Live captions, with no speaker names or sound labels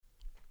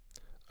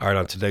All right,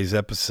 on today's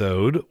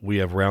episode, we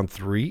have round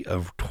 3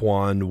 of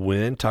Tuan,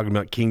 Nguyen talking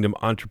about kingdom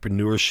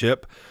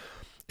entrepreneurship.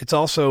 It's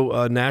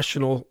also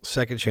National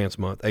Second Chance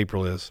Month,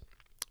 April is,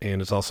 and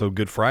it's also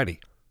Good Friday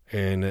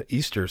and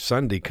Easter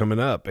Sunday coming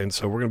up. And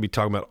so we're going to be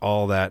talking about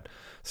all that.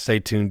 Stay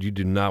tuned. You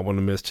do not want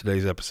to miss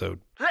today's episode.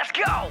 Let's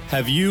go!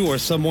 Have you or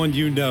someone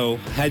you know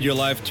had your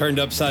life turned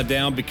upside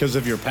down because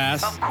of your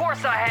past? Of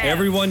course I have.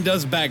 Everyone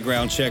does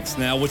background checks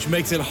now, which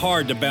makes it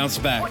hard to bounce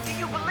back. What do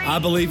you believe? I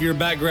believe your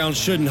background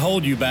shouldn't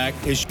hold you back.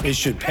 It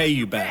should pay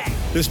you back.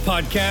 This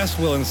podcast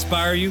will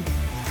inspire you,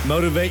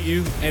 motivate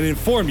you, and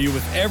inform you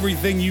with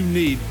everything you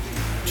need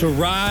to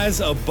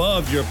rise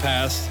above your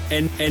past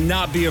and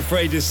not be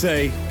afraid to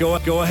say,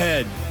 go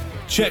ahead,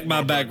 check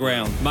my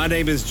background. My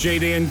name is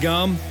Jaden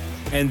Gum,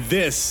 and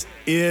this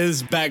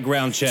is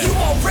Background Check. You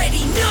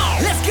already know.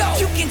 Let's go.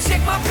 You can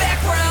check my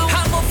background.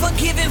 I'm a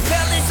forgiving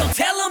felon, so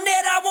tell them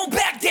that I won't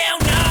back down.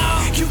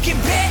 No. You can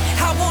bet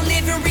I won't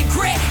live in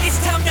regret.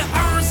 It's time to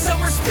earn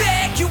some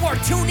respect. You are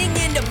tuning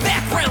in to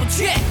Background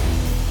Check.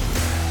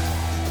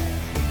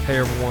 Hey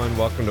everyone,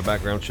 welcome to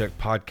Background Check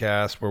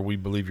Podcast, where we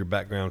believe your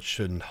background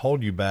shouldn't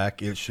hold you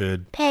back. It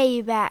should pay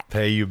you back.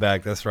 Pay you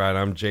back. That's right.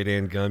 I'm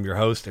Jaden Gum, your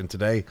host, and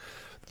today,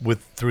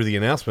 through the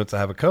announcements, I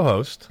have a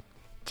co-host.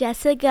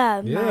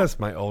 Jessica. Yes,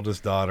 my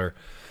oldest daughter.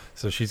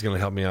 So she's going to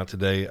help me out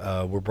today.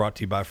 We're brought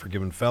to you by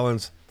Forgiven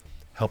Felons,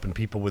 helping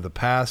people with a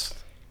past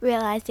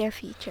realize their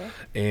future.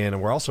 And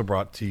we're also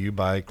brought to you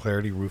by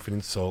Clarity Roofing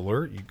and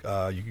Solar. You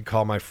can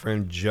call my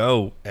friend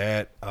Joe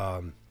at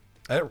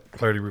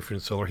Clarity Roofing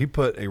and Solar. He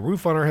put a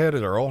roof on our head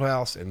at our old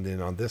house, and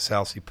then on this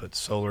house he put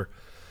solar.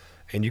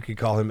 And you can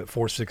call him at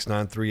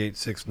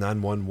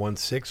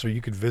 469-386-9116, or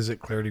you could visit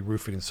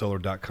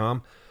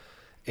clarityroofingandsolar.com.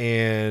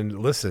 And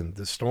listen,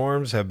 the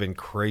storms have been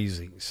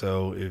crazy.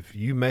 So if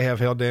you may have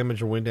hail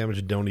damage or wind damage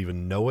and don't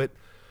even know it,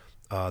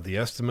 the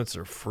estimates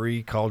are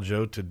free. Call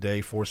Joe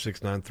today,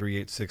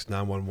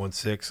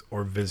 469-386-9116,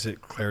 or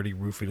visit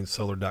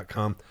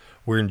clarityroofingandsolar.com.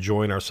 We're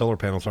enjoying our solar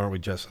panels, aren't we,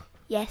 Jessa?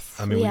 Yes,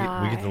 I mean,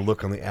 we get to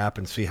look on the app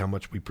and see how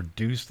much we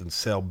produced and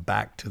sell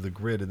back to the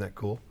grid. Isn't that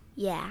cool?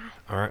 Yeah.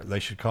 All right, they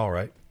should call,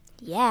 right?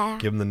 Yeah.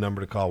 Give them the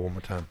number to call one more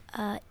time.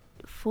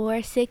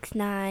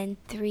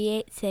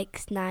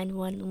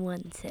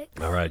 469-386-9116.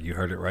 All right, you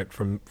heard it right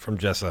from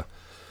Jessa.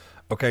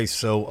 Okay,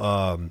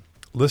 so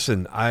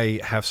listen, I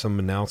have some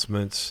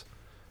announcements.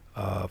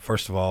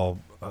 First of all,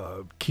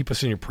 keep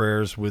us in your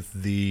prayers with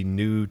the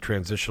new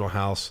transitional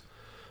house.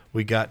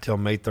 We got till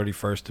May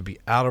 31st to be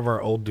out of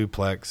our old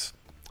duplex,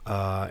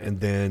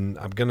 and then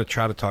I'm going to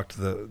try to talk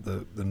to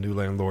the new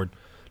landlord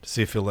to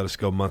see if he'll let us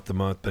go month to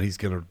month, but he's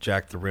going to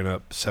jack the rent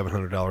up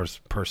 $700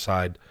 per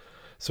side.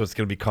 So it's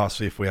going to be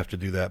costly if we have to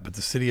do that. But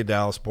the City of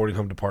Dallas Boarding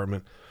Home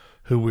Department,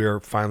 who we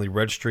are finally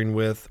registering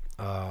with,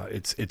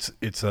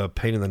 it's a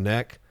pain in the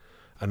neck.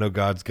 I know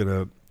God's going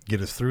to get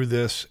us through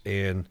this,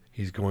 and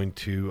He's going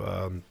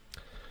to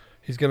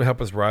help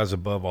us rise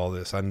above all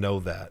this. I know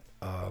that,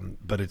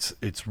 but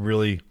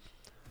we're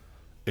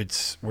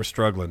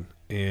struggling,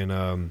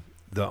 and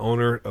the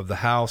owner of the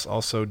house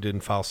also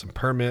didn't file some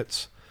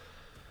permits.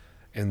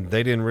 And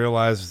they didn't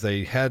realize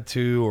they had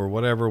to or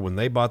whatever when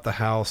they bought the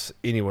house.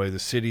 Anyway, the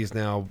city's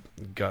now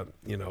got,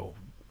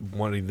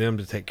 wanting them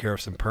to take care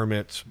of some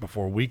permits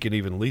before we can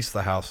even lease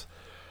the house.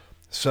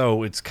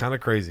 So it's kind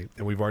of crazy.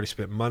 And we've already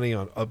spent money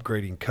on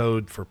upgrading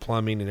code for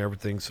plumbing and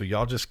everything. So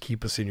y'all just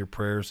keep us in your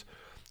prayers.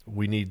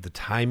 We need the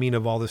timing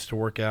of all this to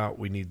work out.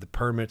 We need the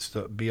permits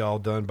to be all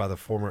done by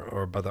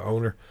the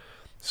owner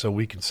so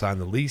we can sign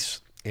the lease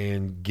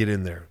and get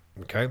in there.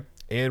 Okay.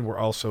 And we're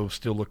also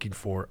still looking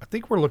for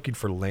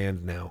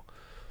land now.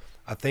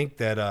 I think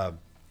that an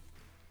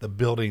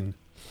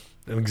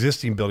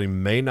existing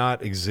building may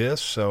not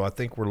exist. So I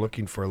think we're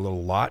looking for a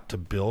little lot to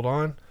build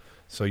on.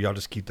 So y'all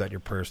just keep that in your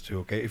prayers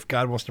too, okay? If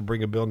God wants to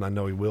bring a building, I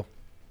know He will.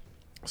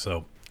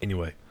 So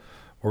anyway,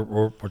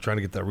 we're trying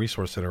to get that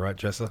resource center, right,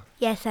 Jessa?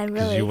 Yes, I'm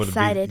really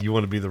excited. You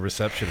want to be the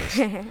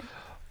receptionist.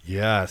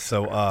 Yeah.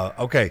 So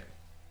okay.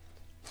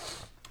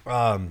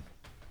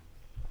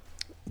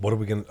 What are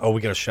we going to... Oh,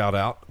 we got a shout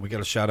out. We got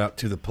a shout out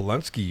to the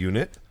Polunsky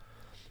unit.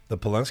 The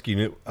Polunsky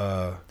unit...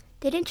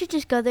 Didn't you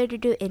just go there to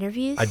do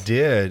interviews? I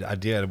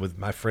did with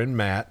my friend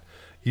Matt.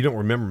 You don't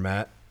remember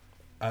Matt.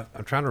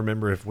 I'm trying to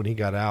remember when he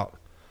got out,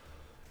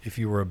 if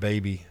you were a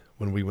baby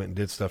when we went and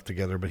did stuff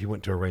together, but he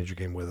went to a Ranger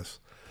game with us.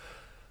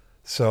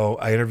 So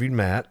I interviewed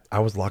Matt. I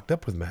was locked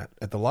up with Matt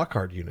at the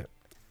Lockhart unit.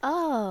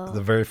 Oh.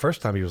 The very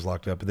first time he was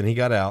locked up, and then he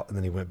got out, and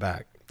then he went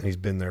back. And he's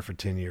been there for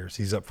 10 years.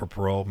 He's up for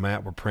parole.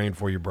 Matt, we're praying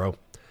for you, bro.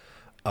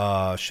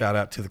 Shout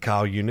out to the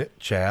Kyle unit,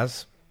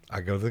 Chaz.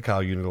 I go to the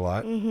Kyle unit a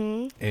lot.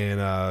 Mm-hmm. And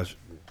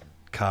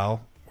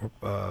Kyle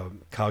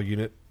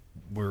unit,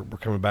 we're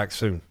coming back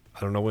soon. I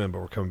don't know when,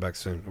 but we're coming back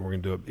soon. And we're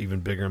going to do it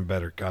even bigger and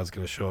better. God's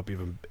going to show up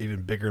even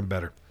bigger and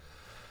better.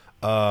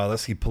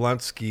 Let's see,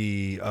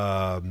 Polunsky.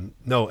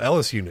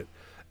 Ellis unit.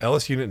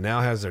 Ellis unit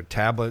now has their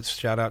tablets.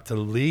 Shout out to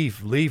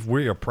Leaf. Leaf,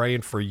 we are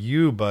praying for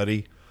you,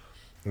 buddy.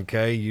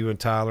 Okay, you and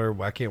Tyler.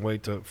 I can't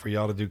wait for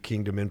y'all to do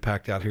Kingdom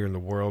Impact out here in the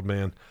world,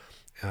 man.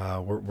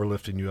 We're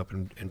lifting you up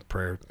in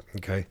prayer.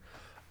 Okay.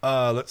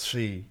 Let's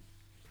see.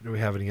 Do we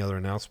have any other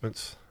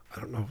announcements? I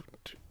don't know.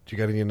 Do you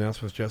got any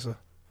announcements, Jessa?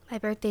 My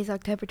birthday's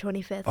October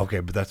 25th. Okay,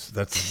 but that's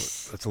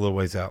a little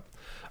ways out.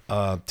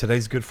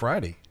 Today's Good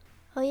Friday.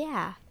 Oh,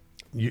 yeah.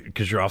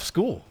 Because you're off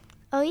school.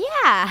 Oh,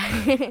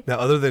 yeah. Now,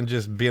 other than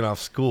just being off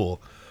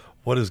school,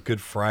 what is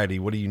Good Friday?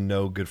 What do you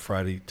know Good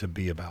Friday to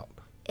be about?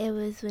 It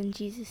was when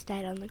Jesus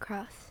died on the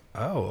cross.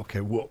 Oh,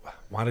 okay. Well,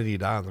 why did he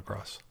die on the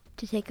cross?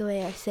 To take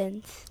away our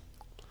sins.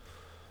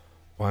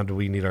 Why do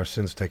we need our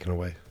sins taken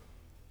away?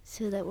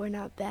 So that we're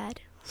not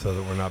bad. So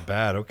that we're not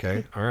bad.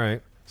 Okay. All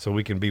right. So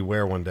we can be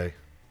where one day?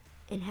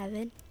 In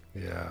heaven.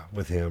 Yeah,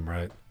 with him,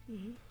 right?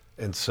 Mm-hmm.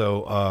 And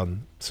so,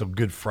 so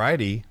Good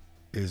Friday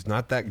is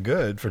not that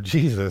good for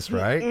Jesus,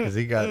 right? Because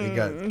he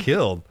got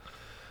killed.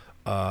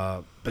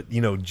 But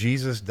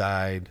Jesus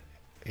died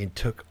and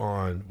took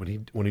on when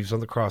he was on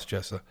the cross,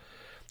 Jessa.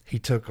 He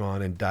took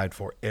on and died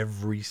for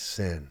every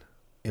sin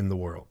in the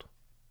world,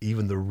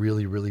 even the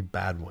really, really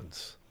bad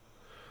ones.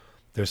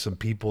 There's some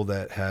people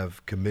that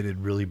have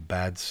committed really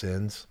bad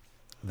sins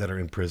that are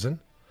in prison.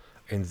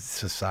 And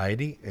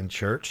society and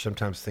church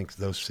sometimes thinks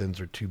those sins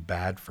are too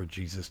bad for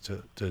Jesus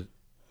to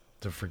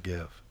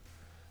forgive.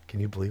 Can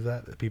you believe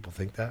that people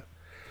think that?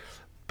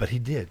 But he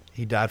did.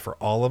 He died for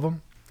all of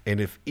them. And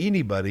if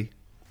anybody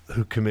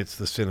who commits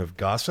the sin of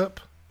gossip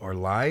or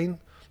lying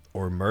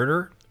or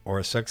murder or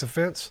a sex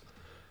offense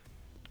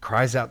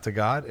cries out to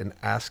God and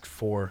asks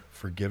for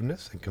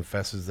forgiveness and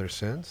confesses their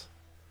sins,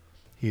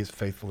 he is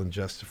faithful and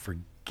just to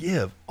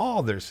forgive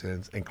all their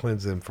sins and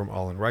cleanse them from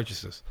all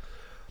unrighteousness.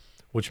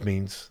 Which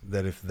means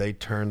that if they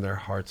turn their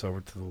hearts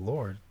over to the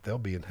Lord, they'll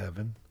be in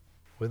heaven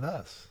with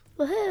us.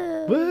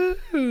 Woohoo!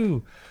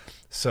 Woo!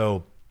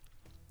 So,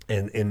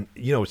 and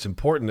it's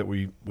important that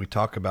we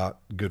talk about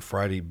Good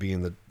Friday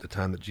being the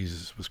time that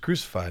Jesus was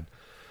crucified.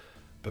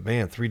 But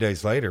man, 3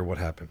 days later, what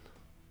happened?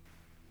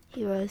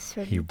 He rose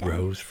from the dead. He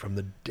rose from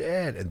the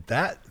dead. And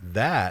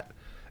that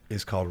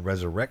is called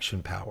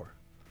resurrection power.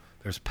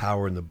 There's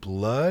power in the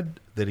blood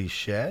that he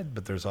shed,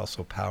 but there's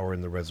also power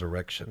in the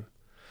resurrection.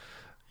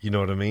 You know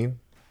what I mean?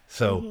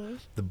 So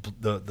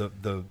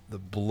the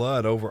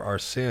blood over our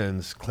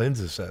sins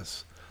cleanses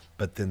us,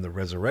 but then the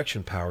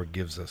resurrection power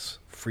gives us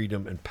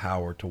freedom and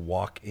power to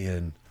walk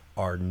in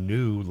our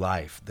new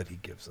life that he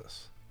gives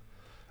us.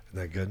 Isn't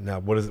that good? Now,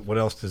 what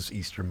else does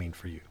Easter mean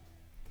for you?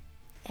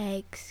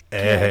 Eggs,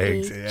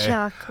 candy, yeah.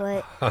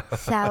 chocolate,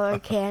 sour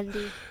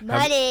candy,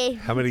 money.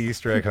 How many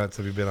Easter egg hunts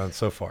have you been on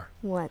so far?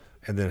 One.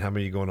 And then how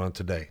many are you going on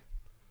today?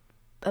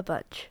 A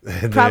bunch.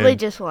 And Probably then,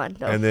 just one.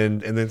 Though. And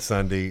then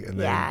Sunday, and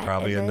then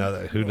probably and then,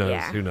 another. Who knows?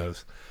 Yeah. Who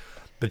knows?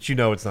 But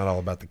it's not all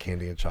about the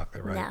candy and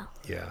chocolate, right? No.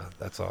 Yeah,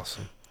 that's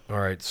awesome. All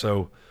right,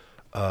 so,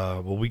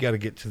 we got to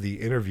get to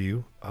the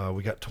interview.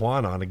 We got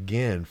Tuan on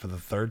again for the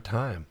third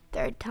time.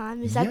 Third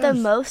time? Is that the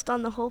most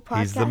on the whole podcast?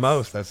 He's the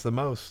most. That's the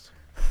most.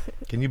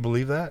 Can you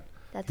believe that?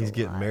 He's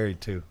getting married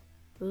too.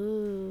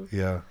 Ooh.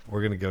 Yeah,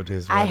 we're gonna go to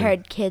his wedding. I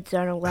heard kids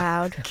aren't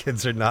allowed.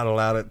 Kids are not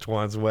allowed at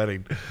Tuan's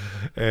wedding,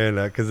 and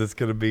because it's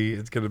gonna be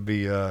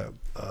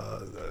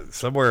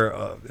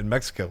somewhere in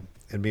Mexico,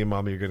 and me and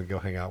Mommy are gonna go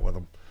hang out with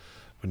them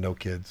with no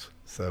kids.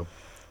 So,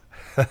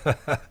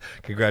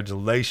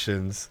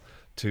 congratulations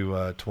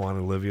to Tuan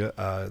and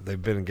Olivia.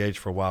 They've been engaged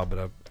for a while,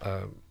 but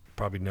I've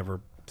probably never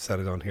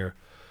said it on here.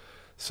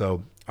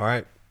 So, all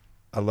right,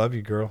 I love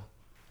you, girl.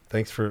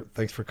 Thanks for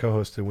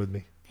co-hosting with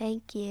me.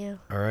 Thank you.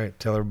 All right.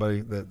 Tell everybody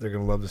that they're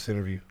going to love this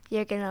interview.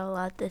 You're going to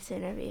love this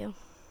interview.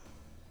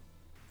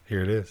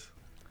 Here it is.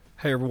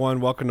 Hey, everyone.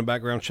 Welcome to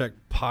Background Check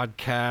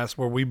Podcast,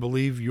 where we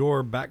believe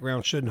your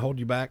background shouldn't hold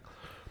you back.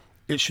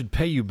 It should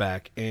pay you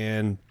back.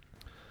 And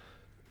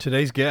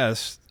today's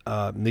guest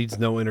needs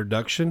no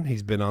introduction.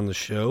 He's been on the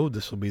show.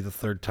 This will be the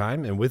third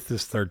time. And with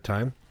this third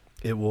time,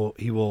 he will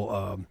be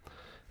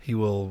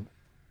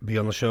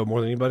on the show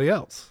more than anybody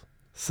else.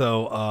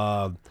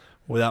 So,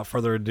 without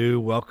further ado,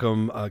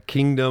 welcome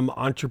Kingdom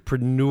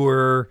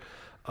entrepreneur,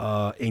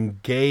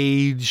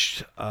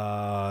 engaged,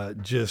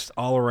 just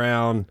all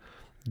around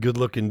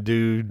good-looking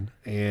dude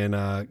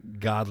and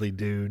godly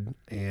dude,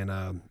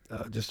 and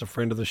just a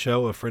friend of the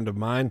show, a friend of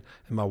mine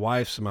and my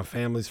wife's and my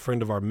family's,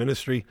 friend of our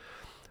ministry,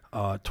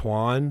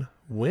 Tuan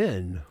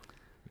Nguyen.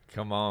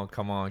 Come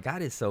on.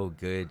 God is so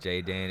good,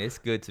 J. Dan. It's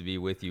good to be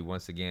with you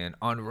once again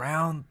on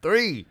round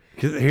 3.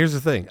 Here's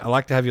the thing. I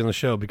like to have you on the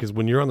show because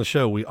when you're on the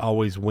show, we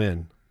always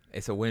win.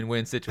 It's a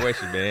win-win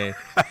situation, man.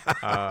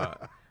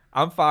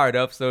 I'm fired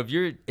up. So if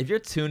you're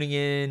tuning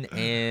in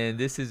and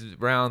this is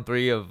round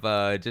 3 of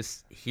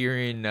just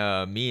hearing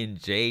me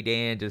and J.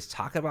 Dan just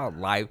talk about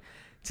life,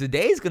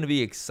 today's going to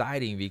be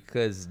exciting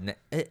because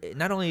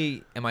not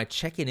only am I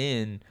checking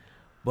in,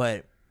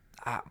 but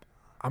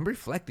I'm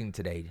reflecting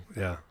today.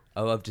 Yeah.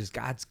 Of just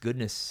God's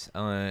goodness.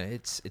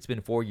 It's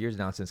been 4 years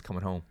now since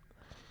coming home,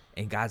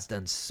 and God's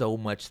done so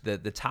much. The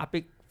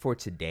topic for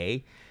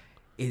today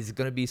is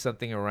going to be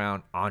something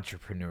around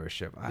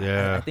entrepreneurship.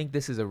 Yeah. I think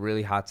this is a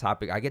really hot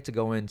topic. I get to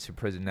go into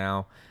prison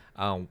now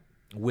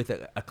with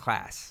a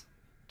class,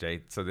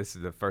 Jay. So this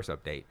is the first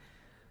update.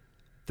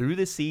 Through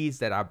the seeds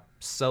that I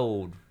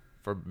sowed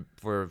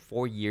for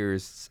 4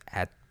 years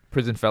at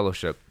prison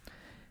fellowship.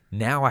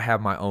 Now I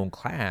have my own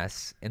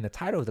class, and the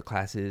title of the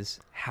class is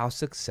How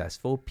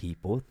Successful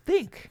People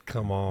Think.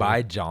 Come on.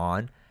 By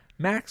John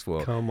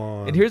Maxwell. Come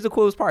on. And here's the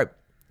coolest part.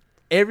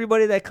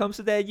 Everybody that comes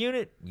to that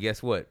unit,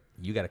 guess what?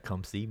 You got to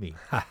come see me.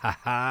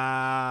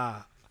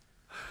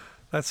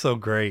 That's so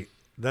great.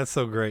 That's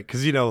so great.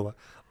 Because,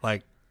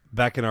 like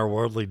back in our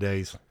worldly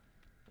days,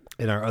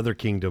 in our other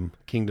kingdom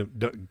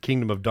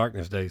of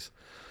darkness days,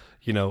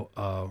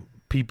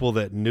 people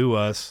that knew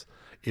us,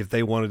 if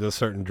they wanted a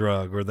certain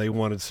drug or they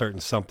wanted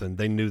certain something,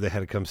 they knew they had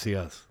to come see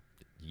us.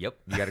 Yep.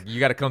 You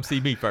got to come see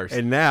me first.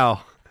 And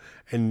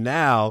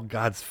now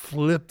God's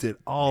flipped it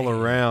all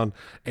around.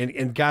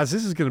 And guys,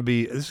 this is going to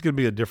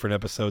be a different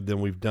episode than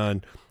we've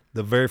done.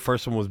 The very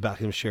first one was about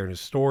him sharing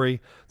his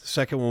story. The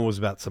second one was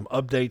about some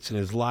updates in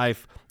his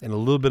life and a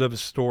little bit of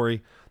his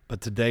story. But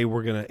today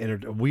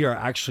we are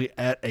actually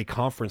at a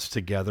conference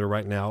together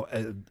right now.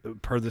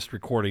 Per this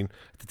recording,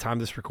 at the time of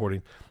this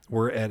recording,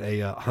 we're at a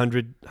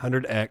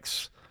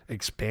 100X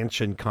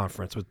expansion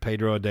conference with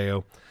Pedro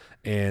Adeo.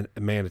 And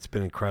man, it's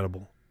been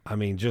incredible. I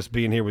mean, just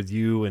being here with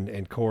you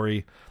and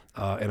Corey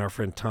and our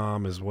friend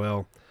Tom as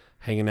well,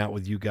 hanging out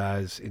with you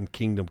guys in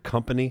Kingdom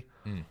Company.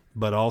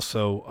 But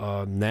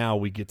also now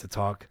we get to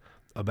talk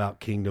about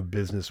Kingdom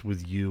business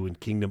with you and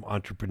Kingdom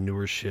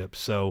entrepreneurship.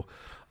 So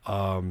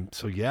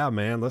yeah,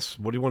 man,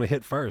 what do you want to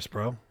hit first,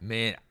 bro?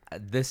 Man,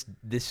 this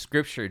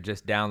scripture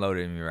just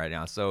downloaded me right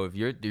now. So if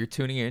you're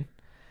tuning in,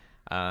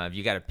 if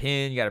you got a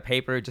pen, you got a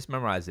paper, just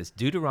memorize this.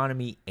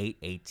 Deuteronomy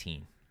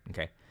 8:18.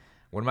 Okay.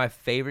 One of my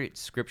favorite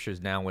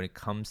scriptures now when it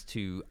comes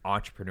to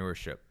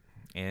entrepreneurship.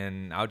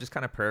 And I'll just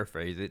kind of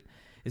paraphrase it.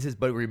 It says,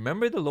 "But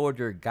remember the Lord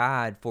your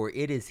God, for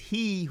it is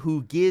he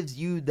who gives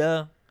you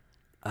the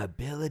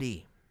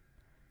ability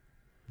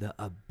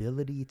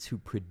to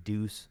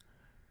produce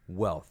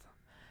wealth."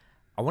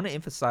 I want to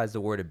emphasize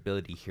the word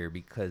ability here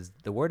because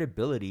the word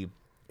ability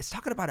is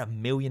talking about $1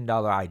 million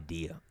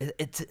idea.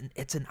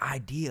 It's an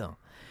idea.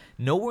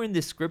 Nowhere in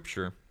this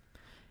scripture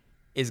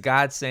is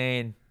God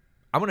saying,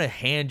 "I'm going to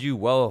hand you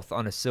wealth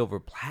on a silver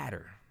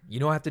platter. You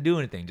don't have to do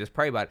anything. Just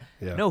pray about it."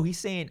 Yeah. No, he's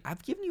saying,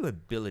 I've given you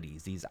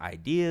abilities, these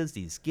ideas,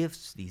 these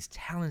gifts, these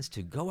talents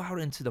to go out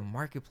into the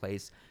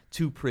marketplace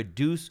to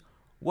produce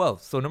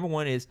wealth. So number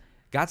one is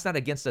God's not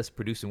against us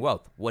producing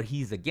wealth. What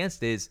he's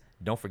against is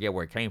don't forget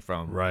where it came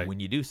from when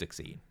you do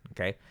succeed.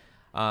 Okay.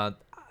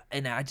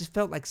 And I just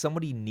felt like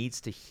somebody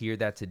needs to hear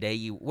that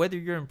today, whether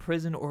you're in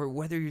prison or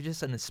whether you're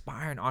just an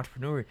aspiring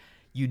entrepreneur.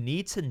 You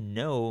need to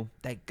know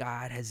that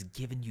God has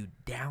given you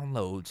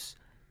downloads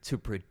to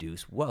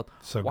produce wealth.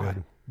 So Why?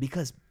 good.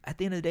 Because at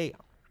the end of the day,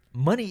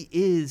 money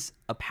is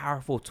a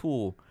powerful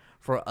tool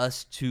for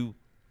us to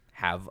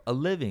have a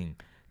living,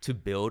 to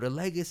build a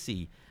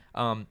legacy.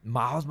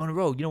 Miles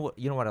Monroe, you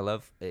know what I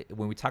love?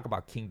 When we talk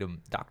about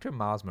kingdom, Dr.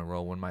 Miles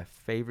Monroe, one of my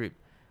favorite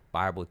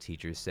Bible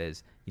teachers,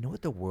 says, you know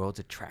what the world's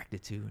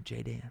attracted to,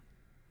 J-Dan?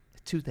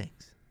 Two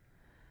things.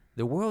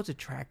 The world's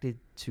attracted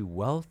to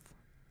wealth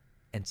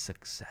and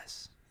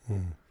success.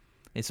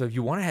 And so if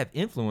you want to have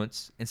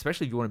influence,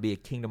 especially if you want to be a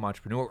kingdom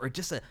entrepreneur or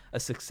just a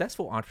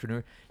successful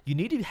entrepreneur, you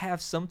need to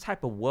have some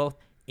type of wealth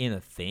in a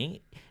thing.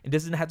 It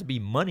doesn't have to be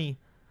money,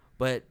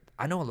 but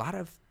I know a lot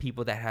of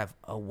people that have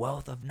a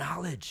wealth of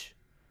knowledge.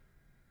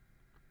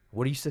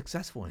 What are you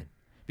successful in?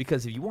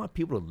 Because if you want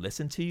people to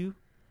listen to you,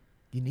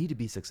 you need to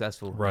be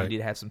successful. Right. You need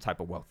to have some type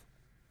of wealth.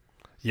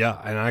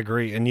 Yeah, and I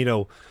agree. And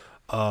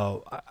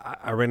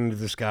I ran into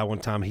this guy one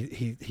time.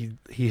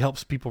 He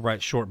helps people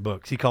write short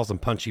books. He calls them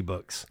punchy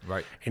books.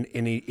 Right. And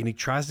he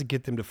tries to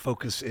get them to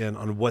focus in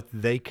on what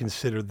they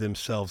consider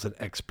themselves an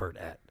expert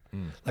at.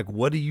 Like,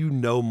 what do you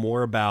know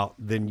more about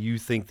than you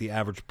think the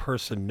average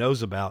person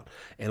knows about?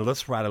 And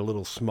let's write a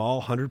little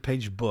small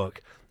 100-page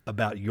book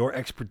about your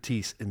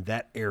expertise in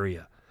that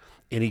area.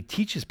 And he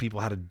teaches people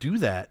how to do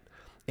that.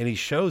 And he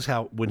shows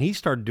how when he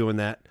started doing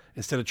that,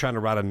 instead of trying to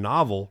write a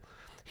novel,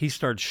 he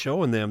starts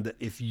showing them that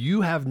if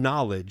you have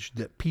knowledge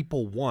that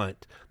people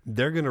want,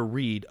 they're going to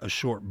read a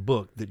short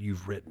book that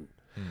you've written.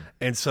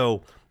 And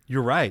so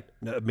you're right.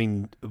 I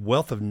mean,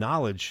 wealth of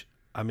knowledge.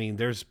 I mean,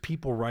 there's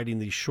people writing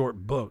these short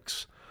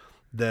books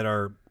that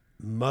are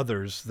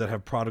mothers that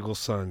have prodigal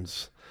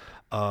sons,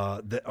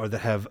 that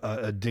have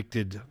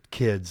addicted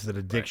kids, that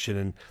addiction.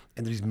 Right.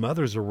 And these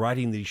mothers are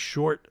writing these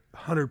short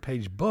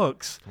 100-page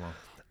books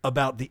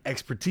about the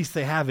expertise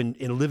they have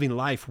in living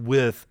life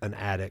with an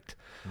addict.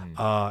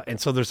 And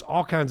so there's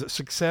all kinds of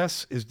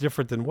success is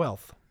different than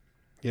wealth,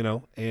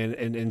 and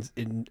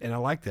I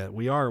like that.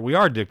 We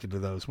are addicted to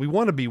those. We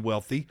want to be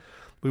wealthy.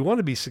 We want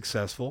to be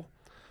successful,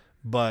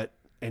 but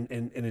and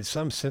in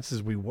some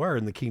senses we were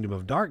in the kingdom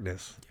of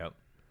darkness. Yep.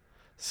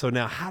 So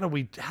now how do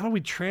we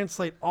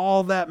translate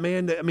all that,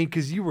 man? I mean,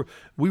 because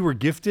we were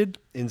gifted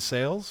in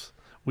sales.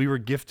 We were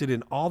gifted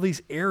in all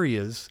these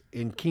areas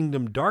in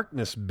kingdom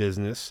darkness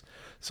business.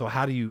 So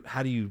how do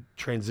you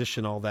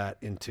transition all that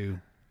into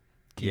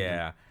kingdom?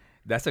 Yeah,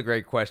 that's a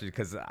great question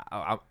because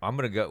I'm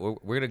gonna go.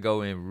 We're gonna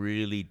go in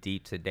really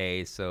deep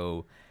today.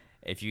 So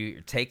if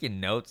you're taking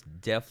notes,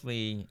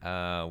 definitely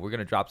we're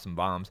gonna drop some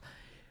bombs.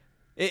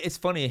 It's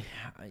funny.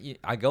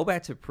 I go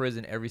back to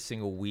prison every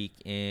single week,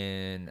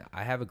 and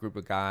I have a group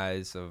of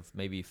guys of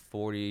maybe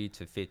 40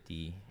 to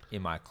 50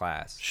 in my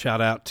class.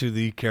 Shout out to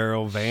the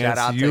Carol Vance Shout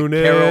out to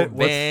unit. Carol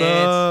What's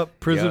Vance. up?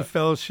 Prison Yep.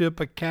 Fellowship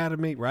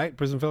Academy, right?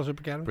 Prison Fellowship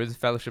Academy. Prison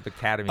Fellowship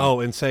Academy.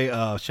 Oh, and say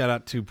shout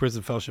out to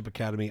Prison Fellowship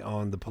Academy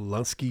on the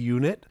Polunsky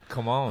unit.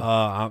 Come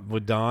on.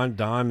 With Don.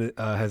 Don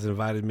has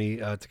invited me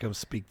to come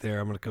speak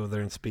there. I'm going to go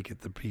there and speak at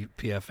the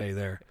PFA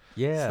there.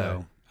 Yeah.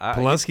 So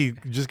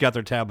Polunsky just got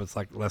their tablets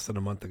like less than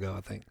a month ago,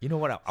 I think. You know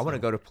what? I want to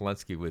go to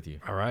Polunsky with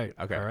you. All right.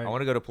 Okay. All right. I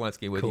want to go to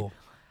Polunsky with you.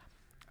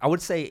 I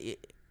would say,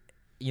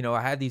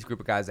 I had these group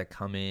of guys that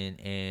come in,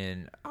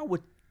 and I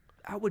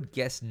would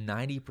guess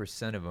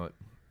 90% of them,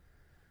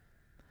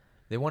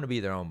 they want to be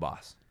their own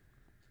boss.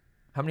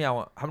 How many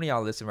of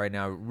y'all listen right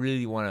now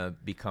really want to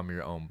become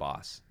your own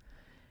boss?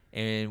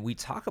 And we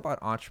talk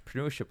about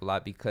entrepreneurship a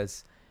lot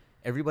because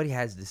everybody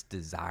has this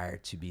desire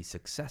to be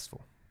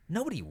successful.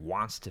 Nobody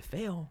wants to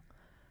fail,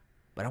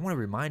 but I want to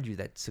remind you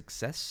that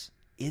success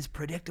is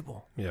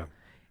predictable. Yeah.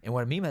 And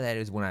what I mean by that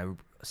is when I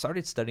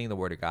started studying the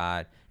Word of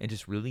God and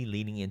just really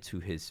leaning into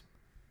His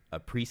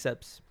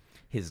precepts,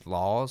 His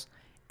laws,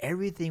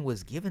 everything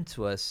was given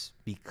to us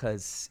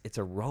because it's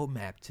a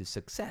roadmap to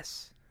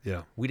success.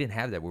 Yeah. We didn't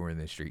have that when we were in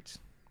the streets.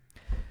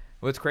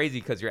 Well, it's crazy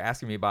because you're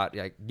asking me about,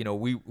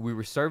 we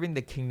were serving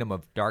the kingdom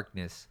of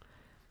darkness.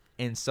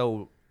 And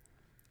so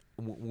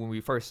when we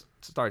first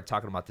started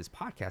talking about this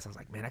podcast, I was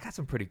like, man, I got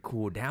some pretty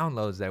cool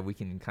downloads that we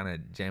can kind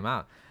of jam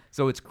out.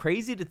 So it's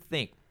crazy to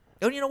think.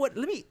 Oh, you know what?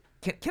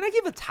 Can I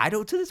give a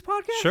title to this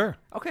podcast? Sure.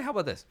 Okay, how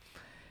about this?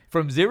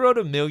 From Zero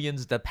to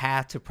Millions, the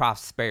path to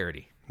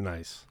prosperity.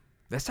 Nice.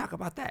 Let's talk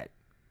about that.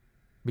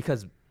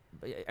 Because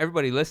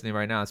everybody listening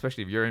right now,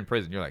 especially if you're in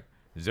prison, you're like,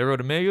 0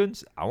 to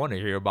millions? I want to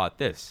hear about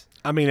this.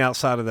 I mean,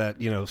 outside of that,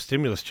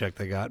 stimulus check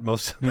they got,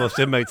 most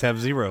inmates have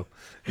zero,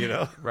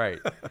 Right.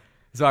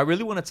 So I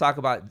really want to talk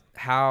about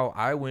how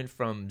I went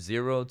from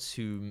 0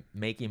 to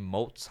making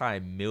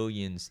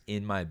multi-millions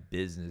in my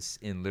business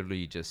in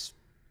literally just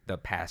the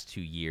past 2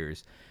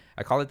 years.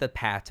 I call it the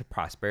path to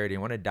prosperity. I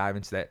want to dive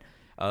into that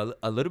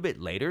a little bit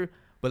later,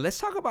 but let's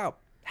talk about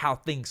how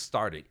things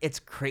started. It's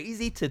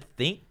crazy to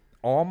think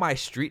all my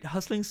street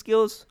hustling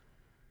skills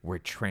were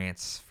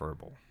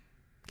transferable.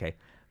 Okay,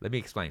 let me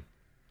explain.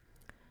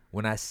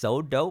 When I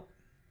sold dope,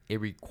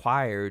 it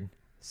required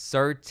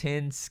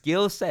certain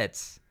skill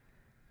sets.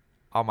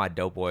 All my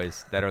dope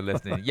boys that are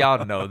listening,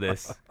 y'all know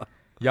this.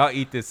 Y'all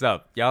eat this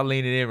up. Y'all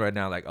leaning in right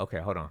now like, okay,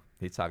 hold on.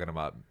 He's talking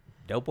about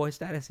dope boy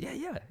status?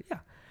 Yeah.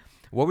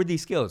 What were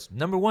these skills?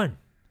 Number 1,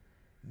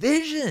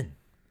 vision.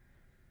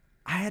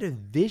 I had a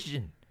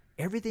vision.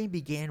 Everything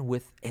began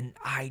with an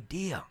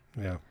idea.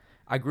 Yeah.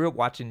 I grew up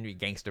watching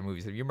gangster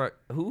movies. You remember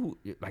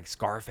like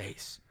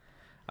Scarface?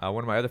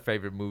 One of my other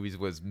favorite movies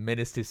was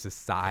Menace to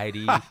Society.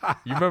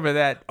 You remember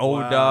that?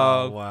 Old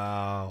Dog.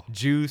 Wow.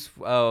 Juice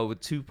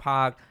with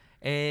Tupac.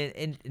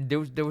 And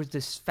there was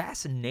this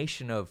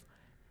fascination of,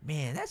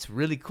 man, that's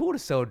really cool to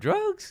sell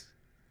drugs.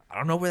 I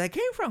don't know where that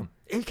came from.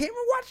 It came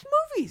from watching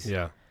movies.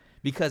 Yeah.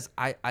 Because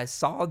I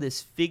saw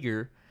this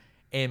figure,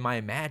 and my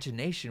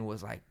imagination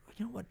was like,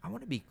 you know what? I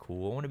want to be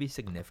cool. I want to be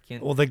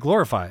significant. Well, they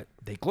glorify it.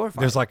 They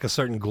glorify There's it. like a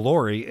certain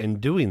glory in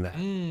doing that.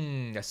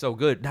 That's so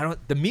good.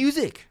 The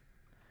music.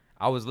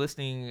 I was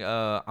listening.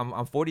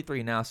 I'm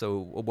 43 now, so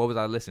what was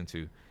I listening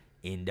to?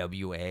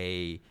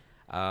 NWA,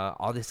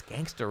 all this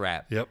gangster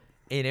rap. Yep.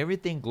 And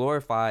everything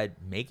glorified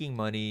making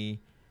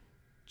money,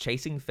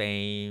 chasing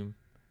fame,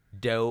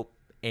 dope,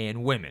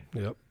 and women.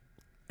 Yep.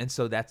 And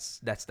so that's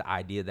the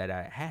idea that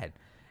I had.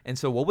 And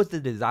so what was the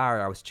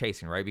desire I was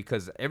chasing, right?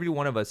 Because every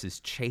one of us is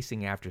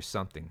chasing after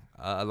something.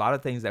 A lot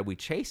of things that we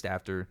chased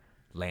after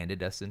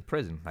landed us in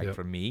prison. Like Yep.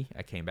 for me,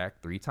 I came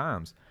back 3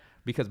 times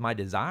because my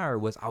desire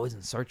was I was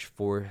in search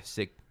for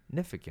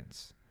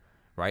significance,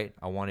 right?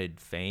 I wanted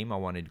fame. I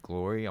wanted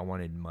glory. I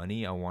wanted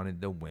money. I wanted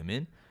the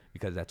women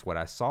because that's what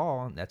I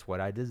saw. That's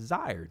what I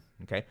desired,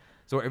 okay?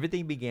 So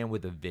everything began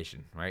with a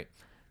vision, right?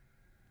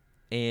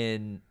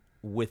 And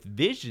with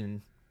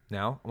vision,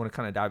 now I want to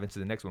kind of dive into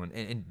the next one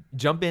and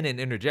jump in and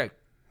interject.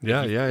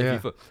 Yeah, if you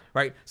feel,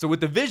 right? So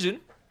with the vision,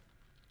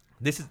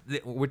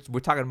 we're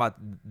talking about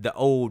the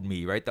old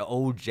me, right? The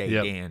old J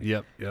Dan.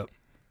 Yep.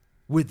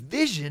 With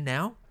vision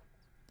now,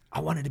 I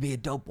wanted to be a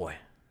dope boy.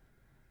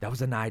 That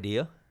was an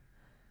idea.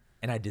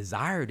 And I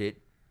desired it.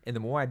 And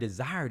the more I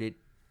desired it,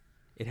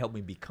 it helped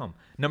me become.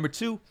 Number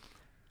 2,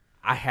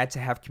 I had to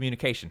have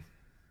communication.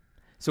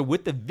 So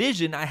with the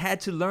vision, I had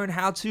to learn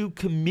how to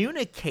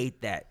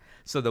communicate that.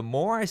 So the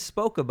more I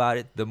spoke about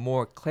it, the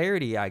more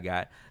clarity I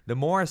got. The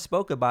more I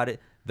spoke about it,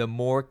 the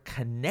more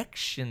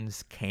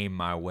connections came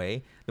my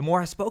way. The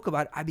more I spoke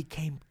about it, I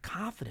became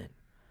confident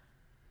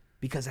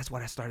because that's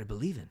what I started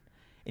believing.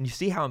 And you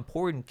see how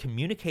important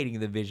communicating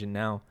the vision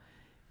now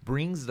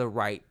brings the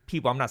right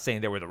people. I'm not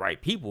saying they were the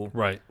right people.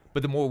 Right.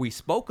 But the more we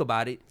spoke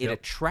about it, it Yep.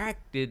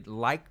 attracted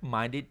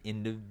like-minded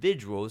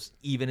individuals,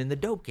 even in the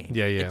dope game.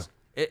 Yeah.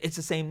 It's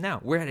the same now.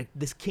 We're at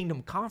this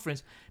Kingdom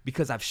conference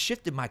because I've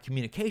shifted my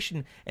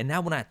communication. And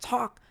now when I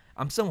talk,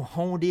 I'm so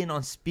honed in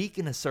on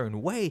speaking a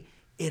certain way.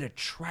 it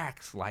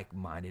attracts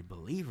like-minded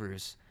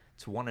believers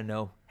to want to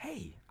know,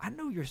 hey, I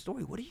know your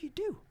story. What do you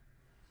do?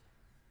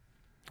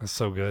 That's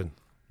so good.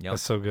 Yep.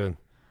 That's so good.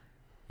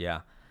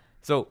 Yeah.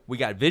 So we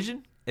got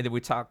vision, and then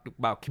we talked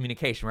about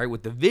communication, right?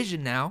 With the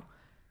vision now,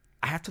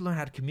 I have to learn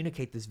how to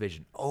communicate this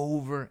vision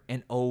over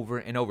and over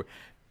and over.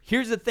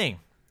 Here's the thing.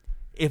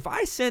 If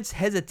I sense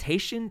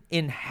hesitation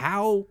in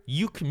how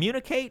you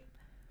communicate,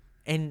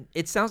 and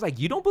it sounds like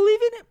you don't believe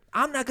in it,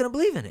 I'm not going to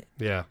believe in it.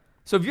 Yeah.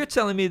 So if you're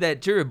telling me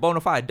that you're a bona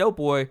fide dope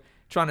boy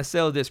trying to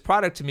sell this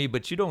product to me,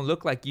 but you don't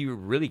look like you're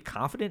really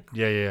confident,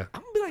 Yeah.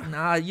 I'm going to be like,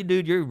 nah,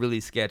 you're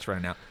really sketch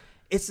right now.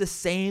 It's the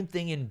same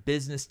thing in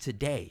business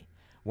today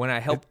when I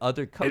help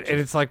other coaches. And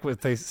it's like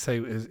what they say,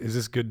 is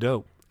this good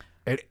dope?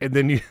 And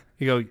then you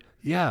go,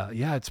 yeah,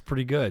 it's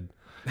pretty good.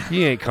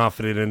 You ain't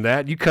confident in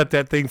that. You cut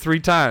that thing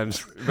 3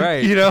 times.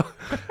 Right. You know?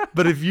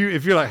 But if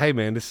you're like, hey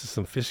man, this is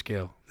some fish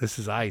scale. This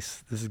is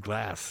ice. This is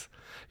glass.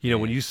 You know,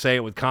 when you say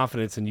it with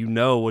confidence and you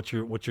know what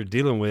you're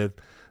dealing with,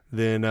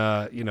 then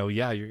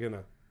you're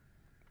gonna.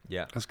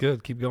 Yeah. That's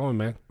good. Keep going,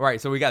 man. All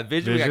right, so we got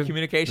vision, we got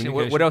communication.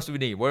 What else do we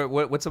need?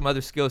 What's some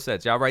other skill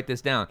sets? Y'all write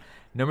this down.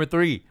 Number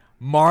 3,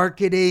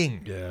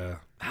 marketing. Yeah.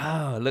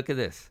 Oh, look at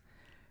this.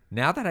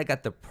 Now that I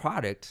got the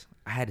product,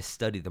 I had to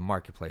study the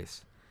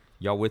marketplace.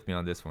 Y'all with me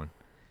on this one?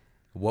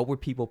 What were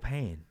people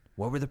paying?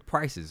 What were the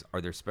prices?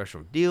 Are there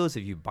special deals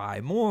if you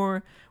buy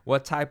more?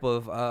 What type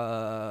of, when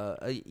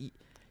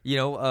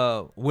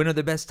are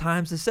the best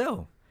times to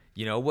sell?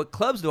 You know, what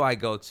clubs do I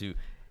go to?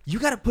 You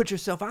got to put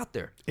yourself out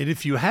there. And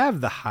if you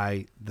have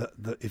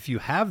if you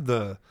have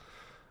the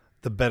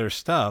better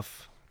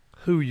stuff,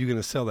 who are you going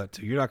to sell that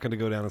to? You're not going to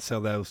go down and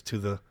sell those to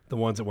the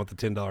ones that want the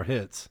 $10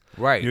 hits.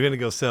 Right. You're going to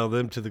go sell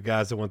them to the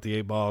guys that want the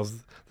 8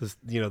 balls, the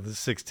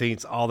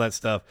 16ths, all that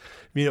stuff.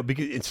 You know,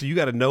 and so you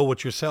got to know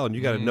what you're selling.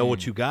 You got to know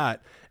what you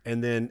got,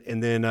 and then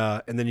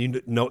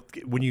you know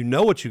when you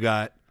know what you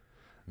got,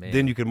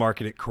 then you can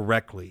market it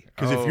correctly.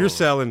 Because if you're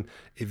selling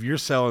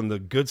the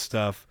good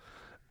stuff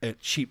at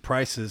cheap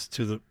prices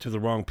to the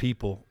wrong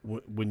people,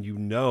 when you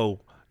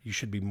know you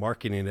should be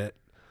marketing it.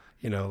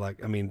 You know, like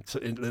in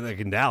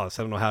Dallas,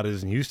 I don't know how it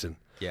is in Houston.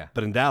 Yeah.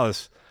 But in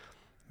Dallas,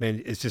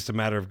 man, it's just a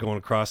matter of going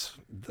across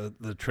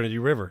the Trinity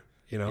River.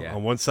 You know,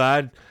 on one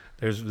side,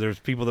 there's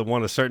people that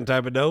want a certain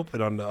type of dope,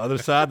 and on the other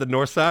side, the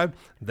north side,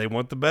 they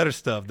want the better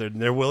stuff.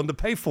 They're willing to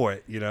pay for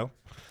it. You know.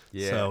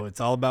 Yeah. So it's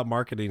all about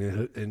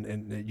marketing,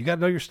 and you got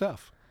to know your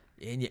stuff.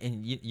 And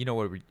you know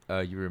what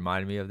you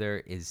reminded me of there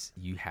is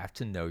you have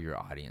to know your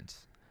audience.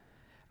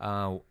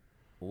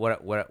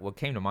 What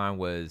came to mind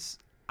was,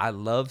 I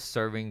love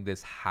serving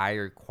this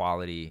higher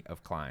quality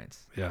of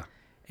clients. Yeah.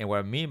 And what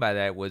I mean by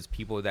that was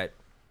people that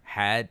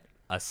had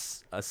a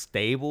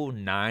stable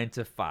 9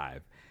 to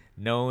 5,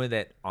 knowing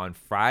that on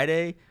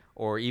Friday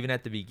or even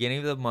at the beginning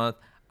of the month,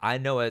 I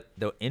know at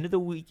the end of the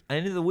week,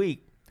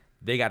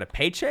 they got a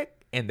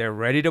paycheck and they're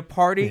ready to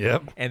party.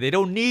 Yep. And they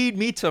don't need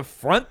me to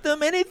front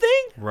them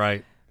anything.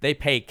 Right. They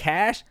pay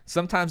cash.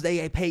 Sometimes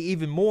they pay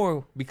even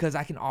more because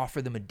I can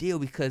offer them a deal,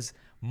 because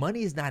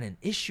money is not an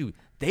issue.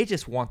 They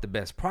just want the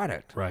best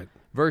product. Right.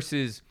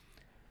 Versus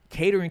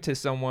catering to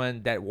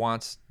someone that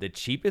wants the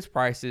cheapest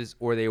prices,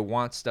 or they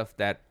want stuff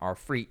that are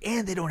free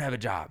and they don't have a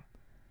job.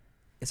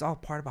 It's all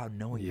part about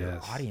knowing your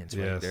audience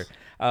right there.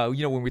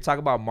 When we talk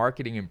about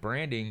marketing and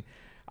branding,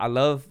 I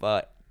love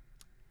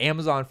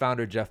Amazon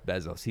founder Jeff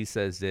Bezos. He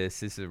says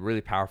this is a really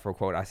powerful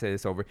quote. I say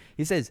this over.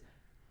 He says,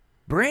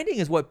 branding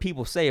is what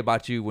people say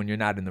about you when you're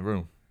not in the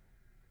room.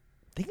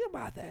 Think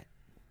about that.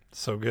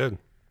 So good.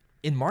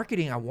 In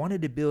marketing, I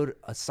wanted to build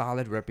a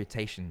solid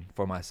reputation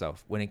for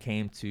myself when it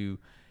came to,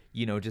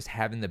 just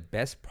having the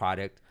best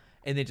product,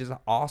 and then just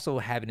also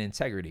having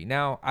integrity.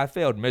 Now, I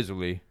failed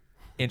miserably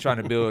in trying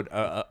to build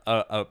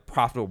a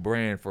profitable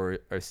brand for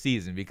a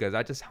season, because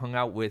I just hung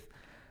out with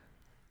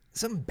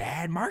some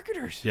bad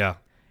marketers. Yeah.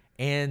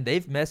 And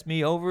they've messed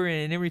me over,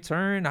 and in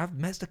return, I've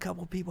messed a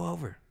couple people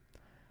over.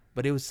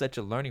 But it was such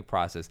a learning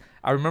process.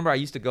 I remember I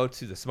used to go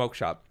to the smoke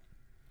shop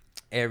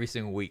every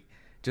single week,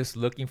 just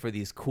looking for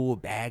these cool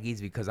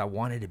baggies, because I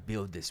wanted to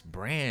build this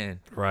brand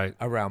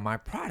around my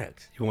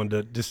product. You wanted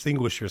to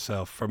distinguish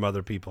yourself from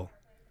other people.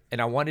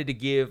 And I wanted to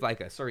give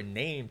like a certain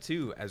name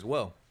too as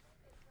well.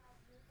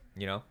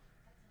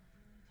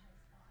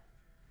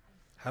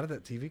 How did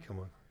that TV come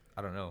on?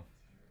 I don't know.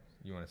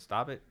 You want to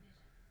stop it?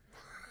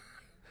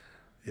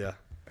 Yeah.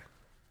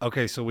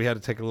 Okay, so we had to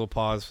take a little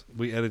pause.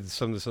 We edited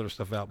some of this other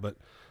stuff out, but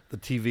the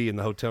TV in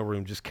the hotel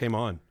room just came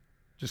on.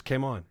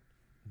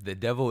 The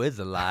devil is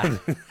a lie.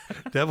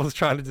 Devil's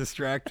trying to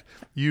distract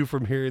you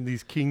from hearing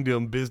these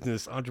kingdom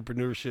business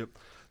entrepreneurship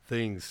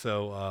things.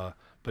 So,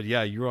 but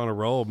yeah, you're on a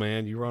roll,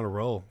 man. You're on a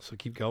roll. So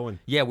keep going.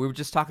 Yeah, we were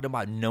just talking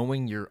about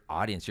knowing your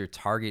audience, your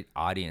target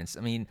audience.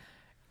 I mean,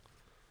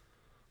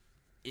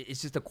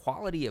 it's just the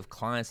quality of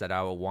clients that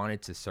I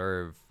wanted to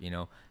serve,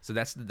 So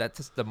that's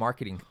the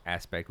marketing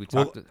aspect. We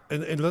talked.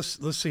 Well, and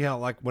let's see how,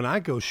 like, when I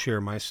go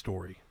share my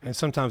story, and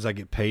sometimes I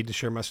get paid to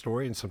share my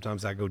story, and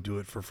sometimes I go do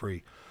it for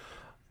free.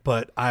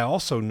 But I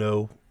also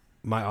know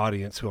my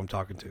audience, who I'm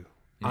talking to.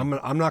 I'm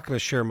not going to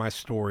share my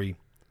story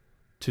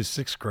to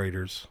sixth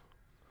graders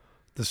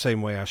the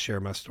same way I share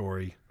my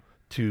story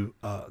to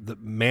the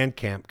man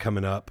camp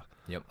coming up.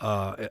 Yep.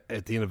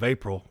 At the end of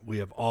April. We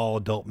have all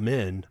adult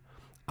men.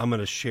 I'm going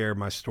to share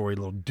my story a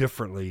little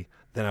differently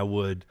than I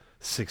would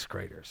sixth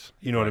graders.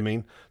 You know what I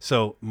mean?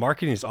 So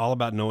marketing is all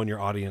about knowing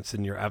your audience,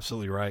 and you're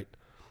absolutely right.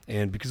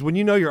 And because when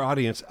you know your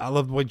audience, I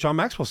love the way John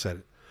Maxwell said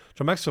it.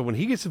 John Maxwell, when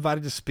he gets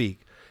invited to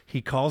speak,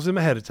 he calls them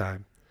ahead of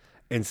time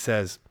and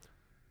says,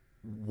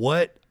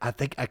 I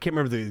can't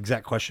remember the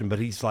exact question, but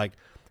he's like,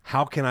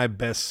 how can I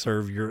best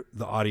serve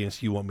the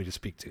audience you want me to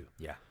speak to?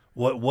 Yeah.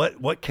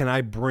 What can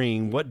I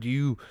bring? What do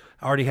you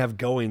already have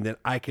going that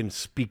I can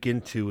speak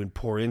into and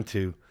pour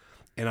into?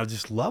 And I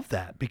just love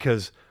that,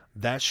 because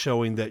that's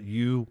showing that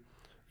you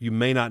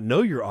may not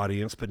know your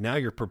audience, but now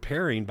you're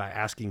preparing by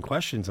asking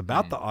questions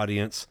about the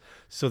audience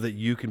so that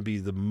you can be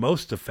the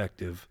most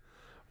effective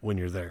when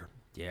you're there.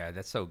 Yeah,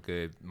 that's so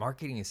good.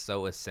 Marketing is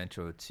so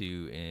essential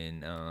too,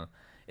 and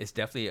it's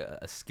definitely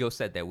a skill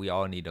set that we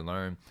all need to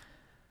learn.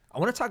 I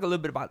want to talk a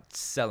little bit about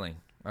selling.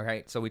 All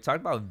right, so we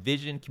talked about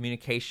vision,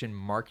 communication,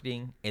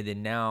 marketing, and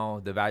then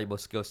now the valuable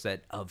skill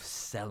set of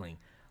selling.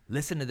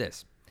 Listen to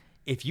this.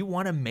 If you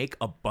want to make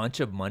a bunch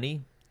of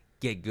money,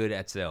 get good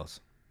at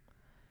sales.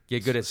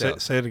 Get good at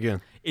sales. Say it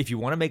again. If you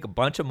want to make a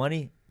bunch of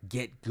money,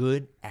 get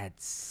good at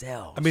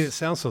sales. I mean, it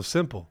sounds so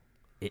simple.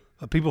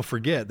 But people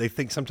forget. They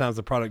think sometimes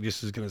the product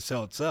just is going to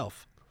sell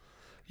itself.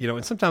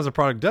 And sometimes the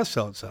product does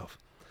sell itself,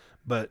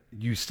 but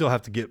you still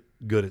have to get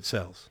good at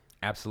sales.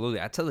 Absolutely.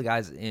 I tell the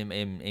guys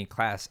in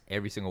class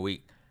every single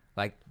week,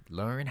 like,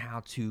 learn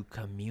how to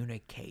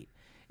communicate.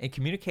 And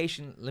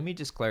communication, let me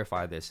just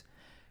clarify this.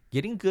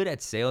 Getting good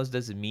at sales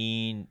doesn't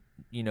mean,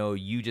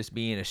 you just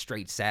being a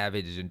straight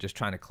savage and just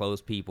trying to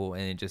close people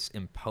and just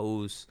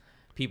impose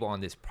people on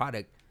this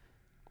product.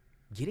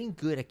 Getting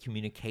good at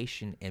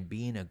communication and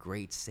being a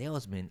great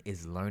salesman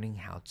is learning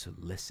how to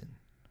listen,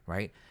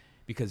 right?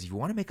 Because if you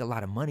want to make a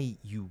lot of money,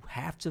 you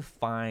have to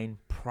find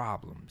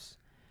problems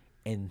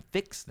and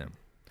fix them.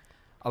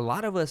 A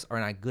lot of us are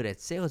not good at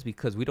sales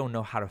because we don't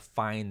know how to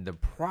find the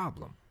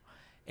problem.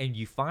 And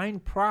you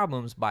find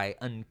problems by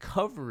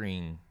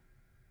uncovering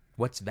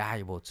what's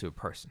valuable to a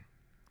person.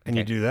 And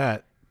you do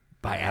that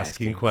by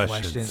asking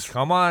questions.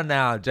 Come on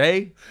now,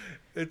 Jay.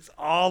 It's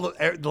all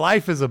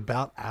life is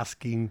about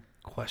asking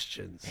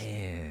questions.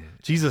 Man,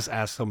 Jesus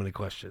asked so many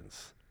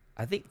questions.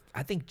 I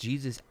think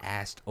Jesus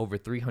asked over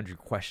 300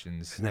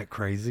 questions. Isn't that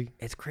crazy?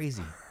 It's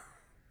crazy.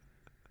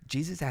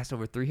 Jesus asked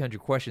over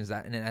 300 questions,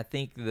 and I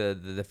think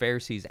the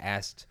Pharisees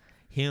asked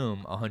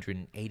him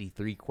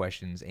 183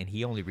 questions, and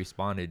he only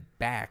responded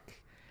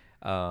back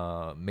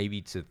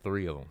maybe to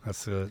 3 of them.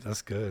 That's good.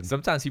 That's good.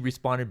 Sometimes he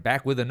responded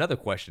back with another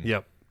question.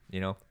 Yep.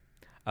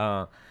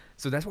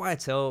 So that's why I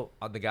tell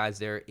the guys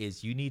there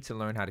is you need to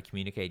learn how to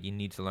communicate. You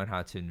need to learn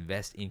how to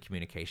invest in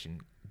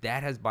communication.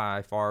 That has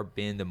by far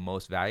been the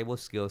most valuable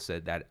skill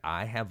set that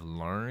I have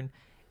learned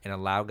and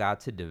allowed God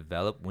to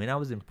develop when I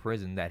was in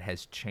prison, that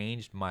has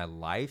changed my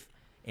life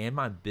and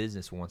my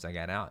business once I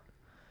got out,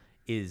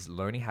 is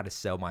learning how to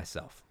sell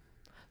myself,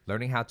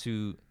 learning how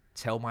to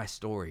tell my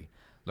story,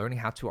 learning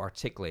how to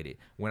articulate it.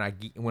 When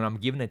I'm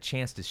given a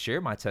chance to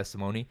share my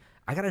testimony,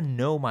 I got to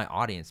know my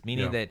audience,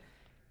 meaning that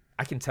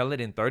I can tell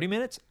it in 30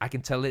 minutes. I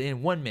can tell it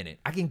in 1 minute.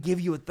 I can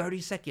give you a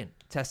 30-second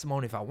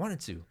testimony if I wanted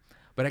to.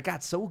 But I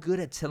got so good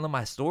at telling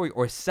my story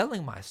or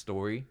selling my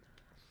story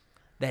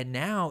that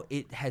now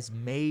it has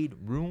made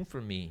room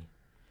for me.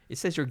 It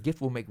says your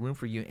gift will make room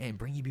for you and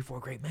bring you before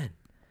great men.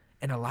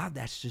 And a lot of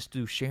that's just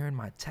through sharing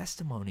my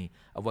testimony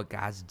of what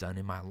God's done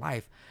in my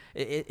life.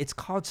 It's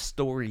called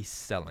story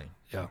selling.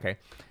 Yeah. Okay.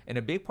 And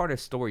a big part of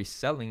story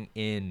selling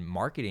in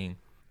marketing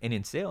and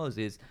in sales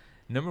is,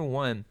 number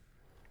one,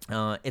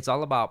 it's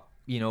all about,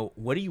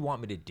 what do you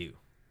want me to do?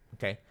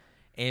 Okay.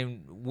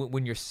 And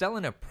when you're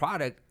selling a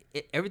product,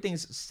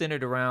 everything's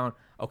centered around,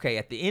 okay,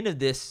 at the end of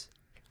this,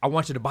 I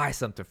want you to buy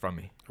something from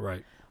me.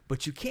 Right.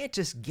 But you can't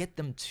just get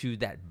them to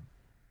that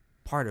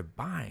part of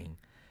buying.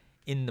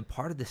 In the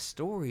part of the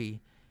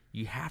story,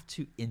 you have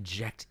to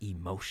inject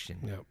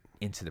emotion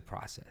into the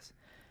process.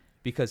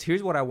 Because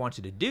here's what I want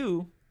you to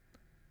do,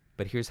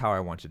 but here's how I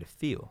want you to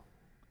feel.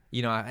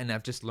 And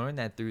I've just learned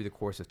that through the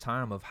course of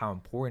time of how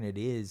important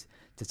it is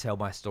to tell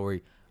my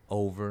story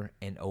over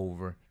and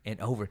over and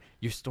over.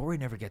 Your story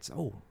never gets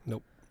old.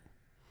 Nope.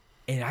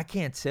 And I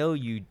can't tell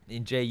you,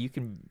 and Jay, you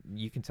can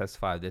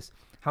testify to this.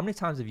 How many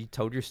times have you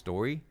told your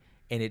story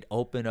and it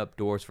opened up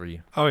doors for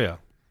you? Oh, yeah.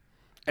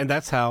 And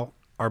that's how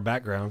our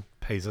background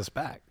pays us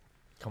back.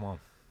 Come on.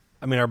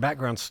 I mean, our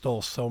background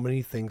stole so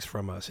many things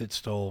from us. It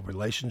stole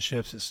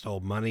relationships. It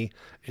stole money.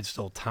 It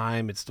stole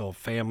time. It stole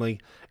family.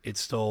 It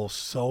stole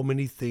so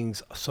many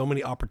things, so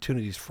many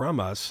opportunities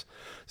from us.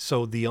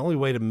 So the only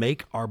way to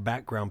make our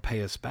background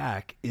pay us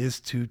back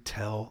is to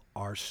tell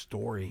our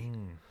story.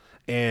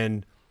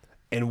 And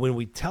when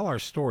we tell our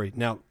story,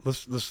 now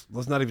let's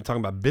not even talk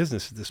about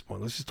business at this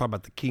point. Let's just talk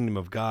about the kingdom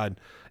of God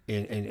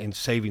and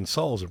saving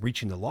souls and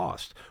reaching the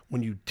lost.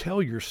 When you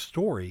tell your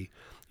story,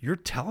 you're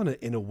telling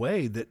it in a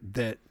way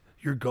that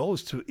Your goal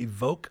is to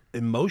evoke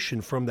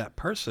emotion from that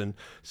person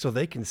so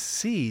they can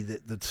see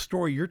that the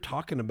story you're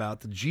talking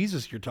about, the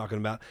Jesus you're talking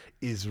about,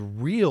 is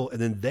real. And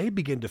then they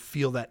begin to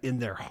feel that in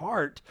their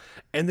heart.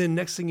 And then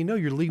next thing you know,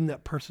 you're leading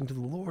that person to the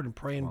Lord and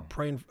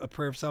praying a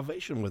prayer of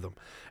salvation with them.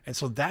 And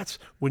so that's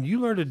when you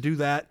learn to do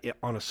that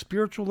on a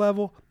spiritual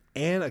level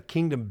and a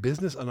kingdom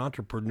business, an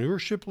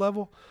entrepreneurship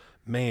level,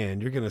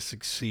 man, you're going to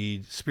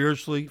succeed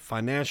spiritually,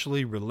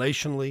 financially,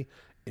 relationally,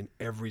 in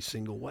every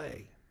single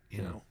way,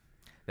 you know.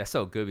 That's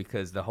so good,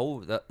 because the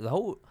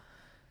whole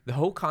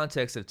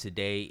context of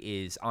today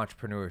is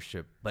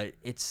entrepreneurship, but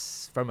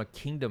it's from a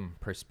kingdom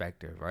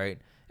perspective, right?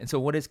 And so,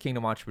 what is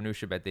kingdom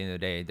entrepreneurship at the end of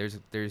the day?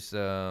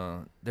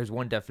 There's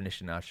one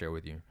definition I'll share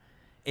with you.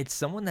 It's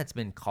someone that's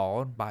been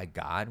called by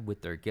God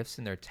with their gifts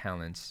and their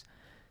talents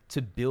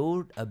to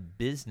build a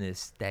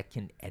business that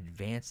can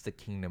advance the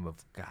kingdom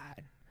of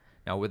God.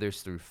 Now, whether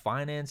it's through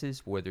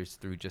finances, whether it's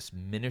through just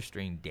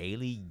ministering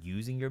daily,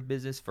 using your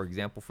business, for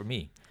example, for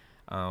me.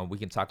 We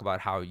can talk about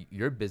how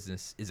your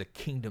business is a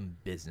kingdom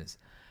business.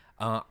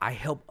 I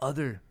help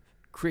other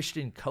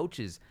Christian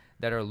coaches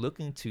that are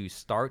looking to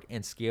start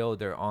and scale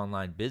their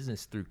online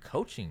business through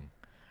coaching,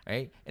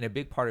 right? And a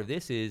big part of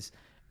this is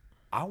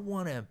I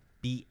want to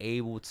be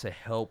able to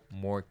help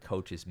more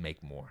coaches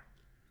make more.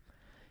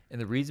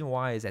 And the reason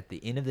why is at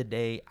the end of the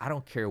day, I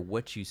don't care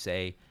what you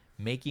say,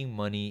 making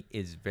money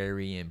is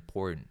very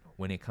important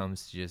when it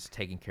comes to just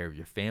taking care of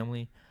your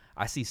family.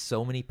 I see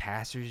so many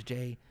pastors,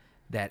 Jay,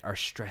 that are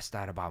stressed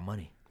out about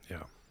money.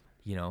 Yeah.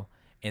 You know,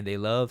 and they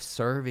love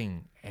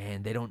serving,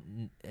 and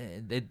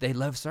they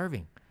love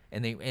serving.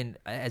 And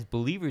as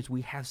believers,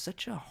 we have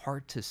such a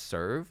heart to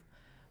serve,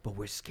 but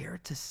we're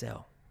scared to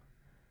sell.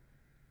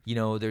 You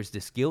know, there's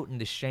this guilt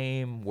and the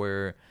shame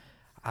where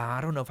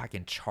I don't know if I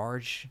can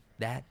charge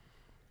that,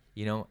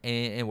 you know,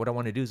 and what I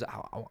want to do is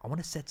I want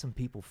to set some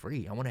people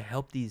free. I want to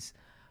help these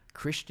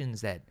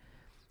Christians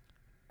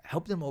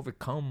help them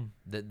overcome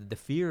the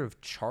fear of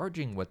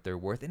charging what they're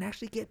worth and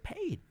actually get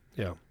paid.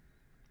 Yeah,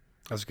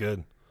 that's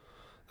good.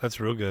 That's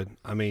real good.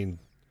 I mean,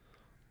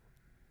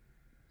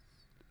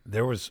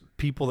 there was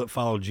people that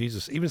followed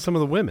Jesus, even some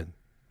of the women.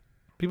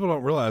 People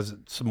don't realize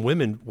that some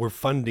women were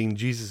funding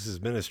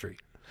Jesus's ministry.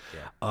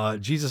 Yeah.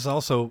 Jesus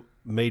also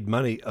made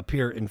money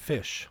appear in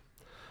fish.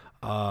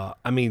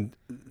 I mean,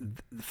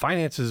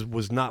 finances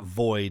was not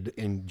void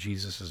in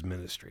Jesus's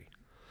ministry.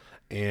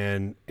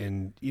 And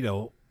you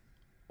know,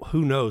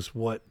 who knows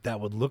what that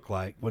would look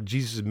like, what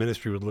Jesus'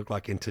 ministry would look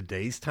like in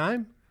today's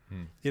time.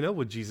 You know,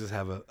 would Jesus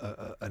have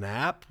an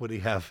app? Would he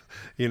have,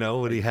 you know,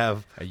 would he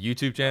have a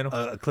YouTube channel,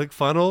 a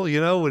ClickFunnels? You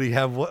know, would he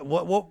have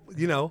what,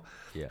 you know,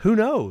 who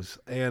knows?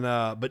 And,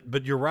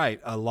 but you're right.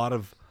 A lot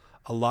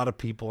of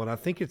people, and I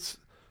think it's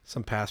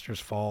some pastors'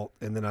 fault.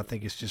 And then I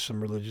think it's just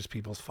some religious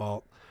people's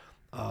fault,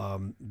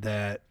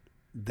 that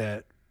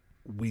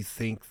we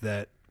think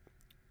that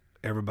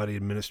everybody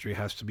in ministry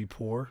has to be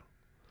poor.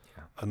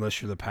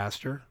 Unless you're the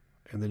pastor,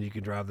 and then you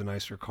can drive the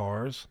nicer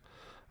cars.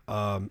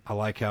 I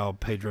like how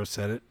Pedro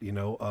said it, you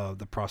know,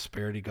 the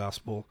prosperity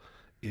gospel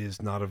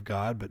is not of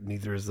God, but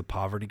neither is the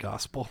poverty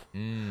gospel.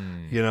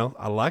 You know,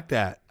 I like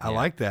that. I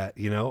like that,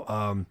 you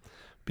know,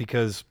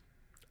 because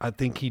I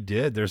think he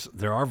did.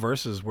 There are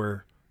verses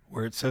where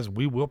it says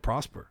we will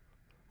prosper.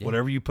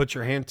 Whatever you put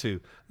your hand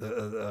to,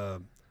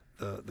 the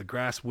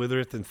grass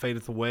withereth and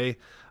fadeth away,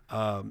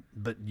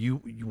 but you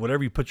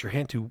whatever you put your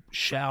hand to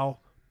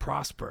shall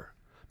prosper.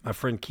 My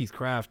friend Keith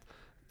Craft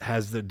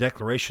has the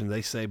declaration.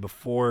 They say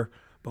before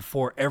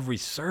every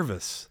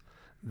service,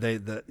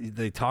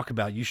 they talk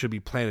about you should be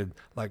planted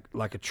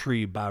like a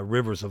tree by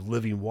rivers of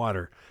living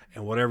water,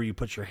 and whatever you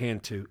put your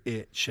hand to,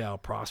 it shall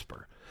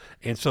prosper.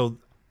 And so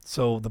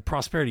the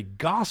prosperity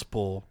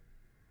gospel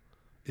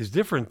is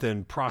different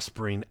than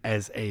prospering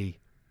as a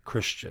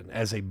Christian,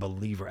 as a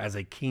believer, as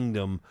a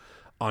kingdom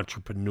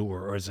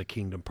entrepreneur, or as a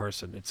kingdom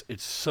person.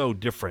 It's so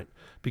different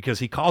because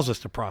he calls us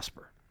to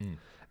prosper.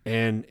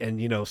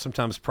 And you know,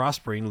 sometimes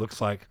prospering looks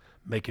like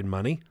making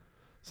money.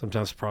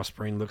 Sometimes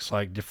prospering looks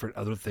like different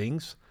other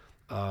things.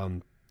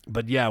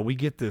 But yeah, we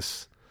get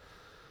this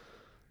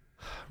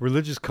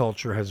religious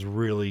culture has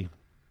really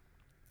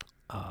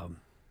hurt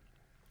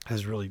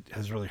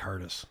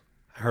us,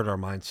 hurt our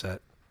mindset.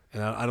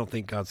 And I don't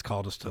think God's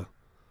called us to,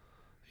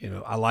 you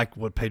know, I like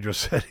what Pedro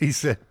said. He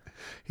said,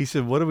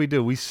 what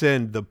do? We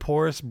send the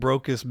poorest,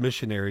 brokest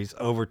missionaries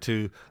over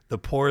to the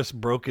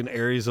poorest, broken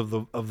areas of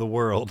the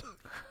world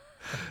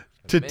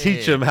to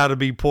teach them how to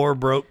be poor,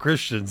 broke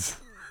Christians.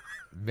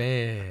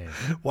 Man,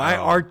 why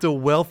aren't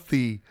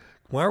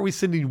we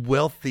sending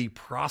wealthy,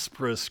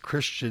 prosperous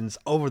Christians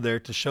over there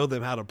to show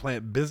them how to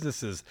plant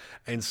businesses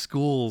and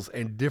schools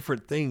and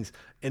different things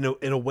in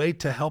a way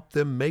to help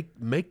them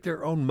make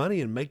their own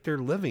money and make their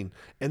living,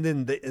 and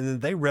then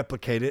they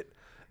replicate it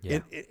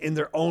in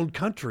their own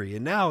country.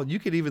 And now you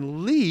could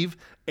even leave,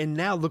 and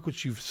now look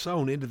what you've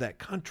sown into that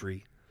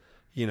country,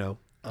 you know.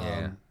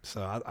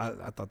 So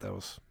I thought that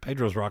was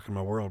Pedro's rocking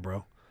my world,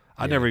 bro.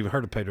 I never even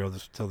heard of Pedro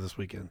till this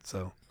weekend.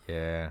 So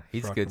yeah,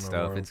 he's good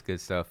stuff. It's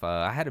good stuff.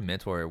 I had a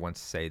mentor once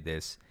say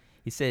this.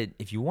 He said,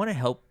 if you want to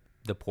help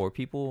the poor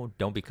people,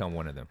 don't become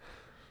one of them.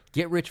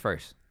 Get rich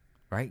first,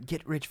 right?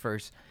 Get rich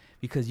first,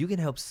 because you can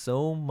help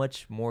so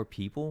much more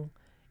people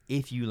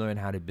if you learn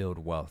how to build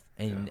wealth.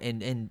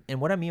 And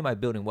what I mean by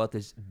building wealth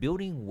is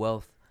building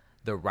wealth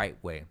the right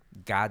way,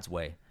 God's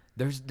way.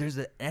 There's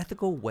an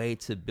ethical way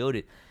to build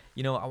it.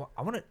 You know,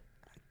 I want to.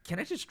 Can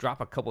I just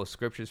drop a couple of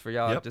scriptures for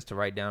y'all just to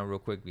write down real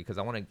quick, because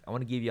I want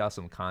to give y'all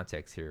some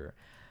context here.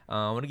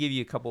 I want to give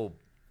you a couple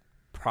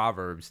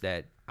proverbs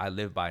that I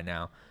live by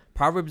now.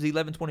 Proverbs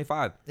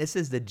 11:25. It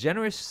says, "The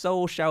generous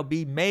soul shall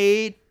be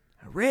made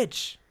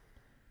rich,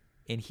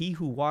 and he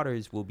who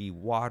waters will be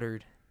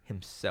watered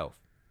himself."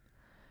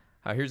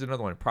 Here's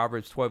another one.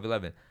 Proverbs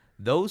 12:11.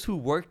 "Those who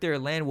work their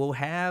land will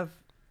have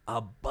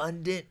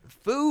abundant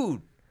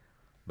food,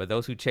 but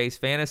those who chase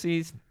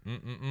fantasies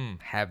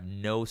have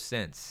no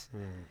sense."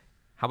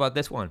 How about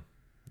this one?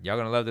 Y'all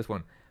gonna love this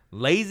one.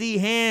 "Lazy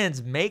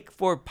hands make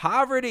for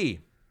poverty,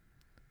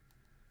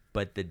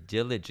 but the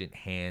diligent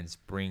hands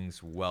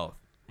brings wealth."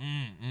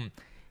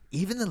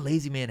 Even the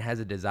lazy man has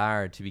a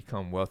desire to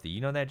become wealthy.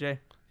 You know that, Jay?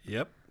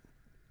 Yep.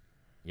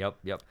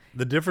 Yep.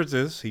 The difference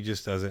is he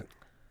just doesn't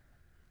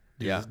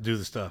do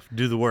the stuff,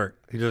 do the work.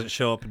 He doesn't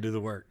show up and do the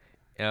work.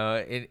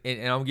 And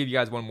I'm gonna give you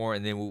guys one more,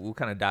 and then we'll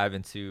kind of dive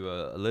into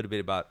a little bit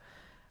about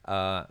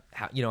how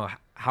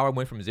I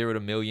went from 0 to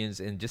millions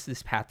and just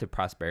this path to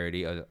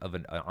prosperity of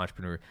an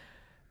entrepreneur.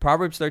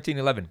 Proverbs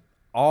 13:11.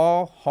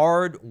 "All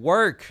hard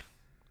work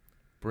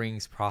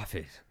brings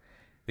profit."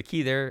 The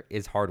key there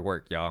is hard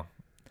work, y'all.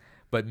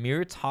 "But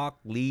mere talk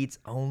leads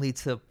only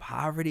to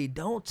poverty."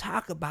 Don't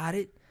talk about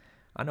it.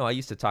 I know I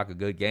used to talk a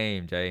good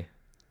game, Jay.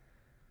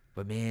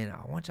 But man,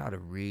 I want y'all to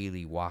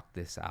really walk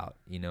this out.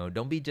 You know,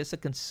 don't be just a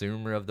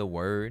consumer of the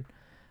word.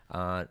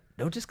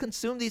 Don't just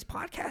consume these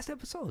podcast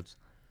episodes.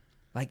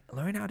 Like,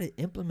 learn how to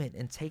implement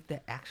and take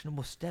the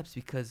actionable steps,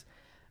 because,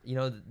 you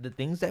know, the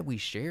things that we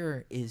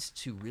share is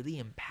to really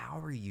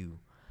empower you.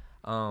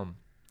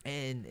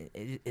 And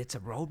it's a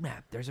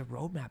roadmap. There's a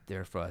roadmap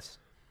there for us.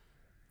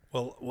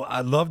 Well,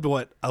 I loved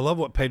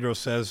what Pedro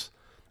says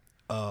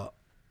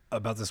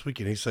about this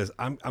weekend. He says,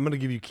 "I'm going to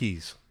give you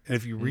keys," and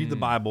if you read the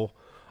Bible,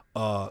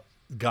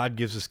 God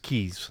gives us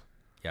keys.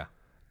 Yeah.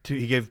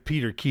 He gave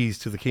Peter keys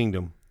to the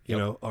kingdom, you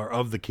know, or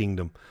of the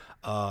kingdom,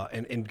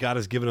 and God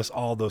has given us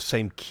all those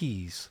same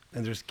keys.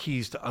 And there's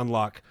keys to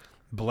unlock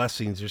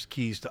blessings. There's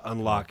keys to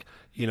unlock,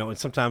 you know, and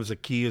sometimes the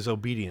key is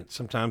obedience.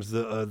 Sometimes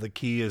the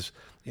key is,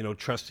 you know,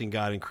 trusting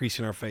God,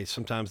 increasing our faith.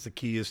 Sometimes the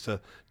key is to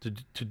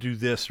do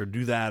this or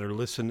do that or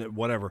listen,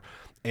 whatever.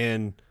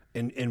 And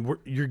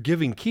you're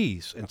giving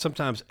keys. And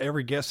sometimes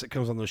every guest that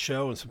comes on the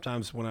show, and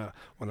sometimes when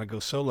I go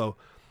solo,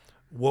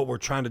 what we're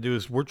trying to do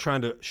is we're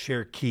trying to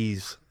share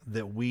keys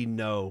that we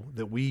know,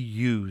 that we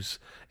use,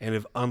 and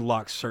have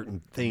unlocked certain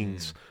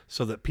things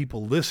so that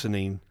people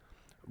listening,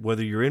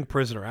 whether you're in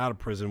prison or out of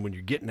prison, when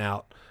you're getting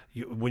out,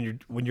 when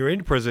you're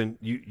in prison,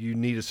 you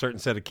need a certain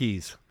set of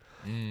keys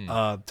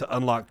to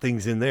unlock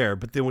things in there.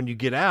 But then when you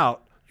get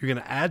out, you're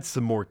going to add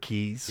some more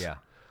keys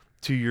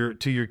to your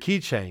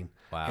keychain.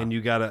 Wow. And you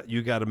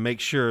gotta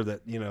make sure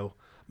that, you know,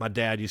 my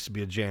dad used to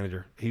be a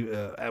janitor.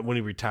 When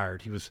he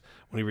retired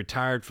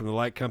from the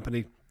light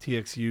company,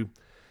 TXU,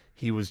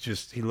 he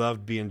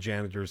loved being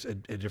janitors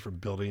at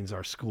different buildings,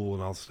 our school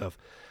and all that stuff.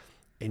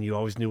 And you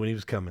always knew when he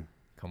was coming.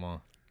 Come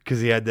on.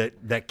 Because he had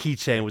that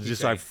keychain with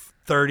just like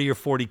 30 or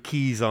 40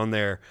 keys on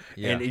there.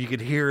 Yeah. And you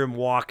could hear him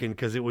walking,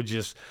 because it would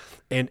just,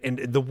 and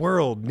the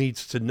world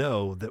needs to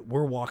know that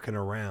we're walking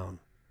around.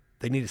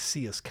 They need to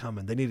see us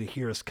coming. They need to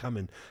hear us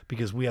coming,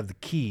 because we have the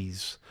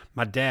keys.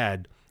 My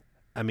dad,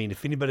 I mean,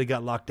 if anybody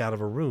got locked out of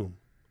a room,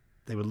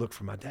 they would look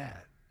for my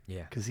dad.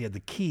 Yeah. Because he had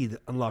the key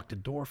that unlocked a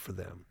door for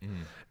them.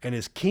 And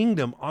as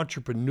kingdom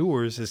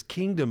entrepreneurs, as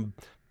kingdom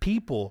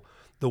people,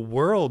 the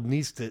world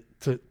needs to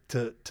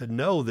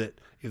know that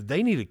if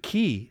they need a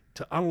key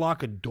to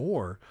unlock a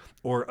door,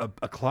 or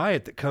a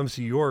client that comes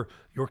to your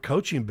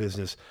coaching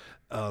business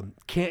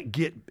can't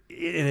get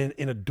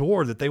in a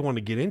door that they want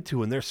to get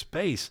into in their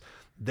space,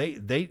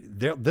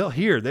 they'll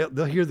hear the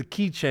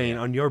keychain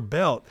on your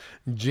belt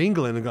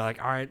jingling and go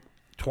like, all right,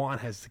 Tuan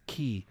has the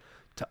key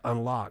to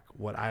unlock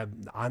what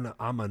I'm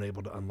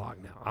unable to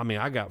unlock now. I mean,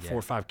 I got 4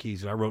 or 5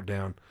 keys that I wrote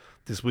down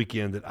this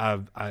weekend that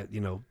I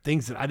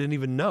things that I didn't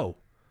even know,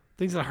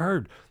 things that I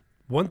heard.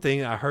 One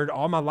thing I heard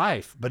all my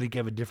life, but he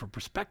gave a different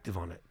perspective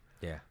on it.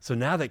 Yeah. So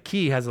now that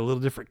key has a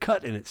little different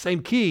cut in it.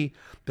 Same key,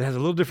 but has a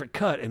little different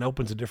cut and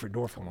opens a different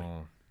door for me.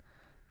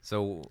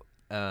 So,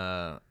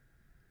 I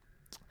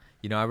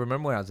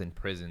remember when I was in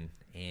prison,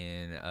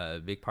 and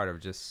a big part of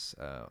just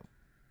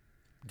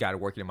God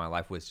working in my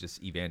life was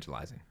just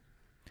evangelizing.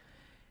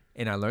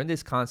 And I learned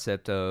this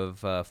concept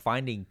of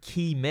finding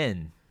key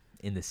men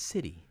in the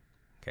city.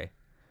 Okay.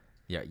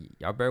 Yeah,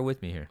 y'all bear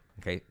with me here.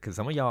 Okay. Because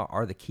some of y'all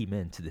are the key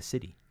men to the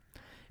city.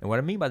 And what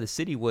I mean by the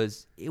city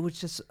was, it was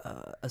just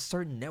a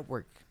certain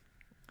network.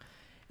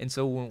 And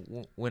so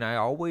when I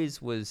always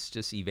was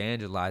just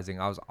evangelizing,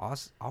 I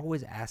was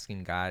always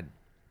asking God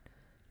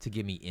to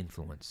give me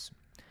influence.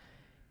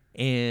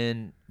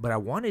 But I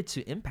wanted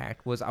to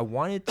impact I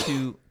wanted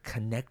to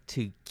connect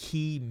to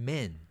key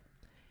men.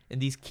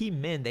 And these key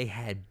men, they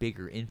had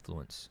bigger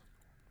influence.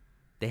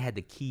 They had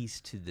the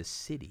keys to the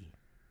city.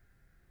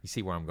 You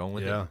see where I'm going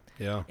with it?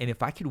 Yeah. And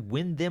if I could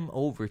win them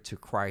over to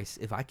Christ,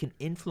 if I can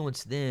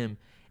influence them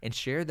and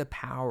share the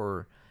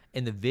power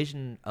and the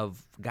vision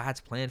of God's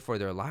plan for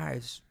their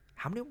lives,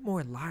 how many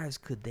more lives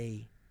could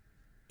they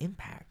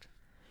impact?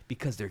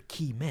 Because they're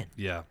key men.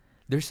 Yeah.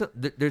 There's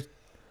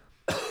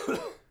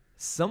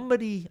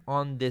somebody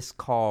on this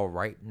call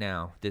right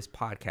now, this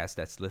podcast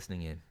that's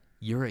listening in.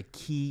 You're a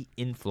key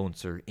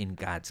influencer in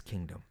God's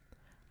kingdom.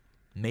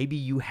 Maybe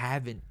you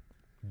haven't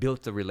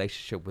built a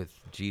relationship with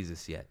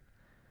Jesus yet.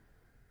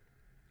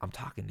 I'm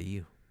talking to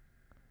you.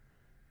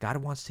 God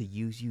wants to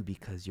use you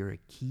because you're a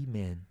key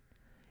man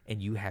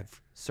and you have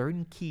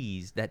certain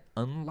keys that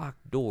unlock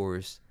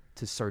doors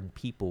to certain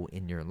people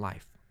in your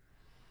life.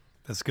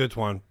 That's good,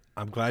 Tuan.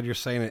 I'm glad you're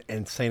saying it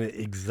and saying it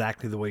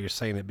exactly the way you're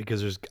saying it,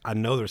 because I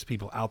know there's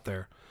people out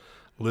there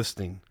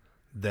listening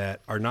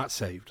that are not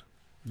saved.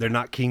 They're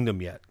not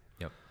kingdom yet.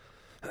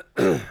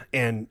 Yep.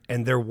 And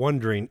they're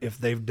wondering if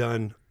they've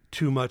done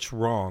too much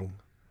wrong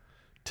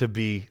to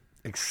be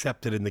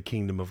accepted in the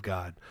kingdom of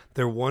God.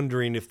 They're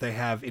wondering if they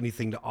have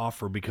anything to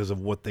offer because of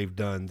what they've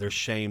done, their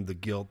shame, the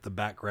guilt, the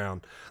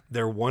background.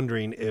 They're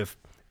wondering if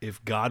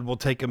God will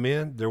take them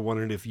in. They're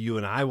wondering if you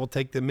and I will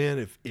take them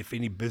in, if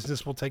any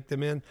business will take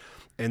them in.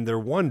 And they're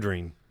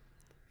wondering,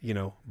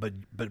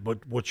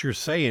 but what you're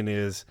saying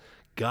is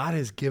God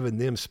has given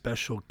them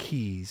special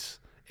keys,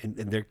 and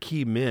they're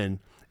key men,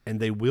 and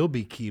they will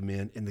be key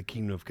men in the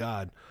kingdom of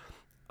God.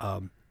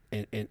 And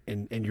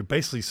you're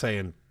basically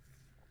saying,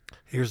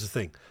 here's the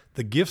thing.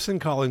 The gifts and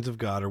callings of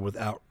God are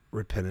without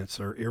repentance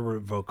or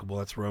irrevocable.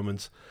 That's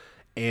Romans.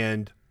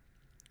 And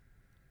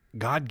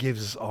God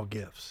gives us all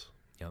gifts.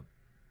 Yep.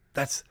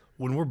 That's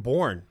when we're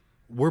born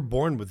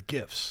with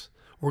gifts.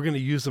 We're going to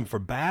use them for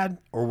bad,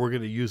 or we're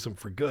going to use them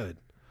for good.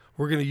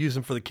 We're going to use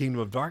them for the kingdom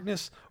of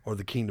darkness or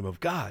the kingdom of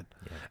God.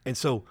 Yeah. And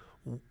so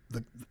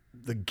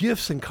the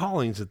gifts and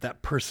callings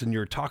that person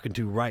you're talking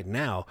to right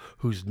now,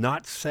 who's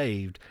not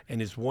saved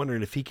and is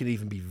wondering if he can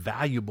even be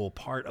valuable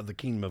part of the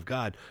kingdom of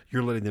God,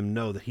 you're letting them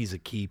know that he's a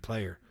key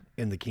player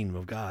in the kingdom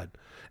of God.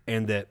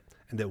 And that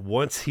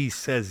once he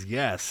says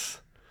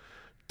yes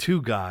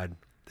to God,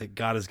 that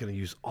God is going to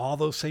use all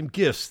those same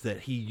gifts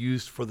that he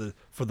used for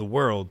the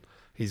world.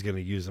 He's going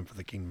to use them for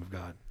the kingdom of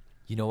God.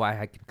 You know why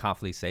I can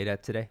confidently say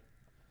that today?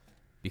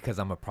 Because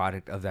I'm a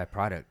product of that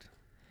product.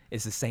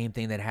 It's the same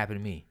thing that happened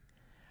to me.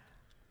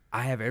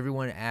 I have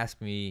everyone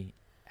ask me,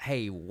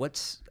 hey,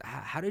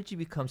 how did you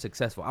become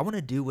successful? I want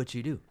to do what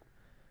you do.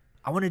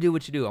 I want to do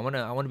what you do. I want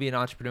to be an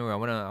entrepreneur.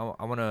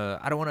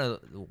 I don't want to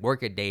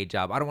work a day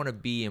job. I don't want to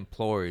be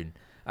employed.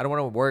 I don't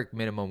want to work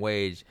minimum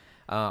wage.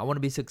 I want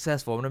to be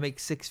successful. I want to make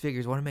 6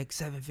 figures. I want to make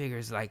 7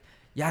 figures. Like,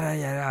 yada,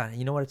 yada.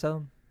 You know what I tell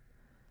them?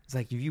 It's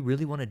like, if you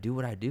really want to do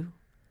what I do,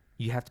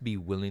 you have to be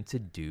willing to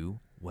do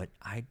what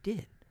I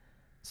did.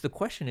 So the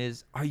question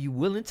is, are you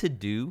willing to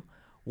do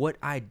what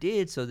I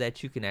did so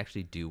that you can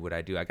actually do what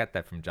I do? I got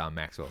that from John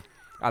Maxwell.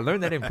 I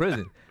learned that in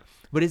prison.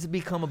 But it's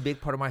become a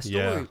big part of my story.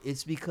 Yeah.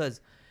 It's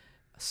because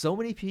so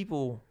many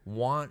people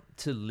want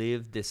to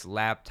live this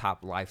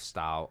laptop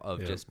lifestyle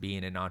of just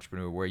being an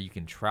entrepreneur where you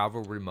can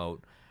travel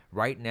remote.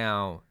 Right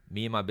now,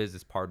 me and my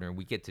business partner,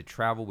 we get to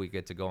travel, we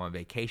get to go on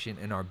vacation,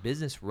 and our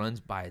business runs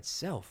by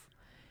itself.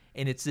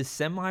 And it's this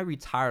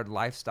semi-retired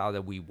lifestyle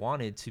that we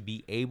wanted to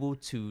be able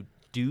to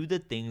do the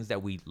things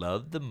that we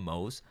love the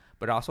most,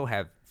 but also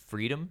have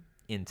freedom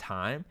in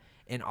time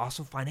and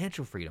also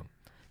financial freedom.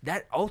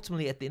 That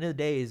ultimately, at the end of the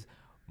day, is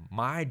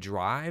my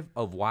drive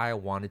of why I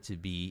wanted to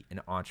be an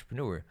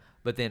entrepreneur.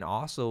 But then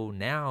also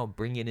now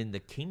bringing in the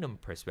kingdom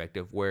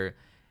perspective where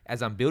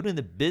as I'm building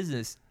the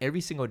business,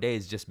 every single day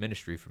is just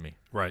ministry for me.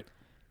 Right.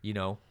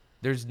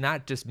 There's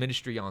not just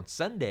ministry on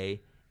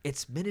Sunday.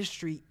 It's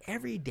ministry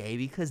every day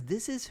because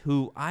this is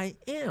who I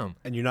am.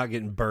 And you're not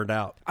getting burned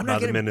out by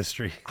the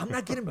ministry. I'm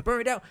not getting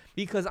burned out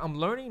because I'm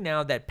learning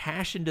now that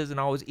passion doesn't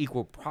always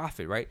equal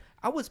profit, right?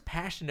 I was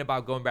passionate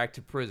about going back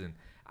to prison.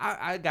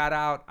 I got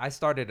out. I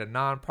started a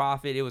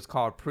nonprofit. It was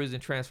called Prison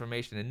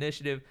Transformation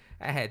Initiative.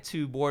 I had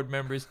 2 board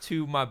members,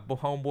 2 of my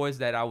homeboys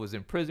that I was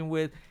in prison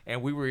with,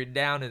 and we were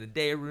down in the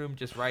day room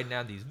just writing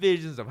down these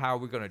visions of how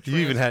we're going to.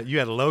 You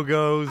had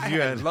logos.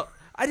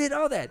 I did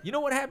all that. You know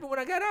what happened when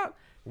I got out?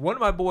 One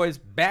of my boys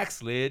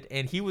backslid,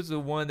 and he was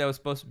the one that was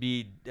supposed to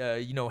be,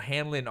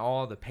 handling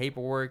all the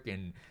paperwork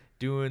and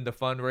doing the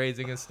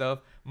fundraising and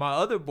stuff. My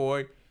other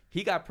boy,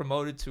 he got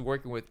promoted to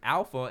working with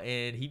Alpha,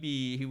 and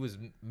he was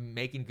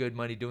making good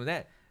money doing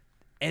that.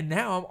 And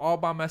now I'm all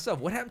by myself.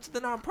 What happened to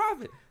the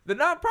nonprofit? The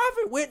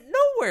nonprofit went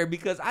nowhere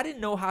because I didn't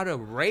know how to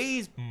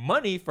raise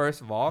money, first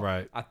of all.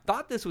 Right. I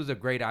thought this was a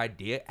great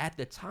idea at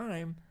the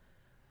time,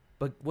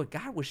 but what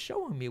God was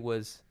showing me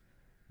was,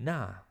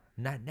 nah,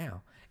 not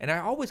now. And I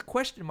always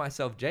questioned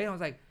myself, Jay. I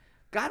was like,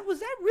 God, was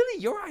that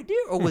really your idea?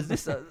 Or was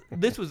this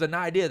was an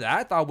idea that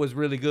I thought was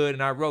really good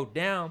and I wrote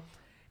down?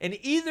 And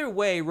either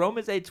way,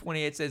 Romans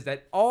 8:28 says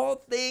that all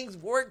things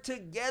work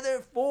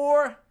together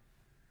for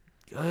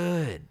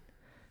good.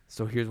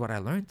 So here's what I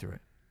learned through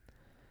it.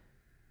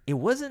 it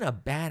wasn't a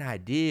bad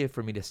idea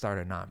for me to start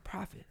a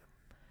nonprofit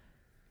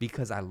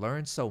because I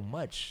learned so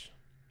much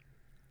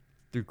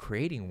through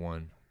creating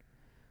one.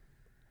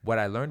 What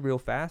I learned real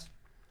fast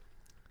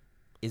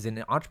is in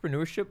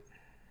entrepreneurship,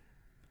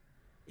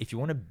 if you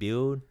want to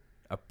build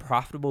a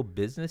profitable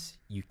business,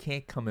 you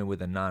can't come in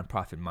with a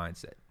nonprofit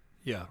mindset.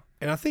 Yeah.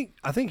 And I think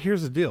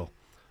here's the deal.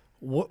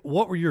 What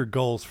were your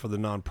goals for the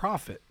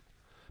nonprofit?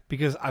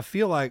 Because I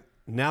feel like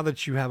now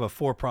that you have a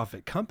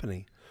for-profit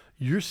company,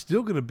 you're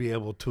still going to be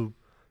able to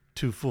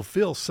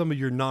fulfill some of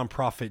your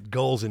nonprofit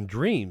goals and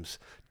dreams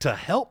to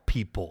help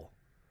people.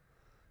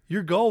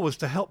 Your goal was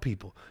to help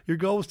people. Your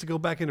goal was to go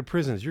back into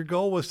prisons. Your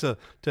goal was to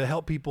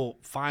help people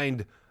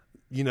find,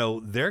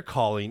 their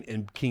calling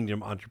in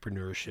kingdom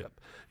entrepreneurship.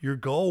 Your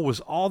goal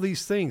was all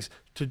these things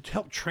to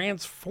help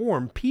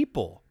transform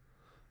people.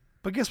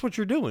 But guess what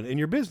you're doing in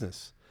your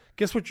business?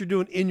 Guess what you're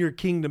doing in your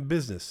kingdom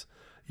business?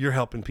 You're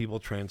helping people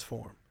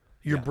transform.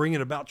 You're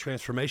bringing about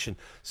transformation.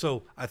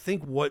 So I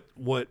think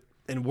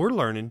and we're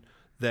learning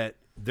that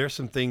there's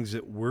some things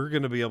that we're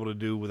going to be able to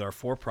do with our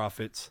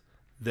for-profits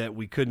that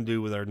we couldn't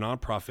do with our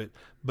nonprofit.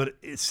 But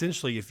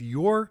essentially, if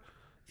your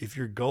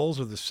goals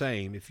are the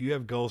same, if you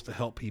have goals to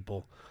help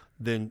people,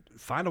 then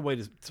find a way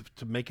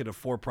to make it a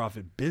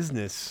for-profit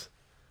business.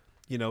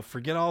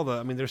 Forget all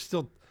there's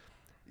still,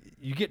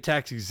 you get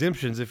tax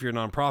exemptions if you're a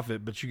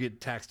nonprofit, but you get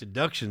tax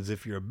deductions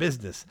if you're a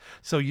business.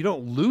 So you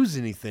don't lose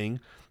anything.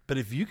 But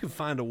if you can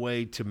find a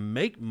way to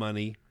make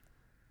money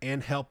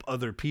and help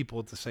other people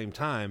at the same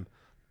time,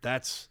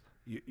 that's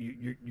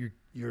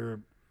you're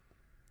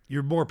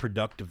more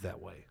productive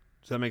that way.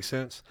 Does that make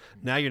sense?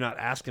 Now you're not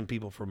asking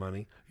people for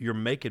money, you're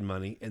making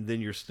money, and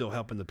then you're still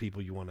helping the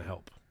people you want to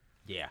help.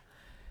 Yeah.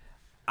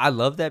 I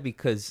love that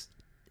because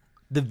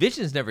the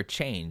vision's never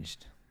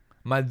changed.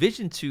 My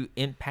vision to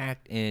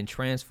impact and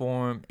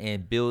transform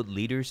and build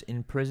leaders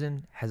in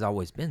prison has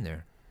always been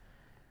there.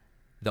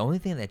 The only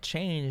thing that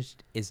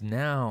changed is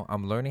now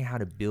I'm learning how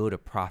to build a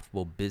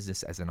profitable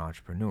business as an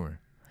entrepreneur.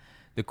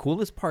 The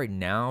coolest part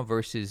now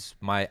versus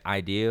my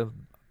idea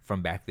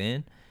from back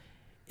then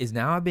is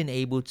now I've been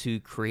able to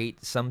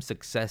create some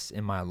success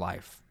in my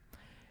life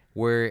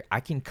where I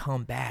can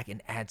come back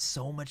and add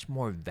so much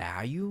more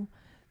value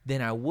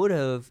than I would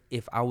have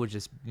if I was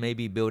just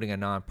maybe building a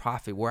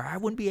nonprofit where I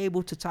wouldn't be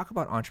able to talk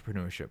about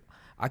entrepreneurship.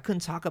 I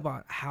couldn't talk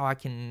about how I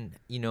can,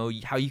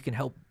 how you can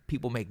help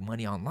people make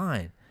money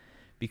online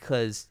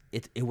because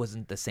it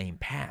wasn't the same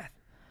path.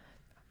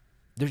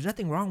 There's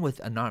nothing wrong with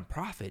a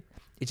nonprofit.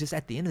 It's just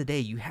at the end of the day,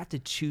 you have to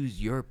choose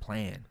your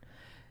plan.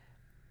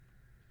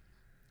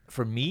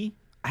 For me,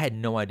 I had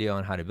no idea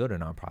on how to build a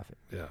nonprofit.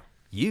 Yeah.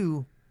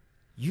 You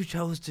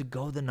chose to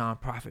go the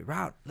nonprofit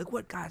route. Look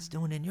what God's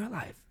doing in your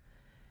life.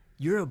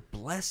 You're a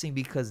blessing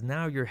because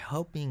now you're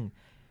helping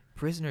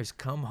prisoners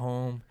come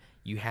home.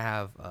 You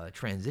have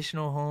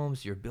transitional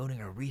homes. You're building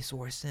a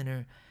resource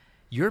center.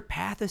 Your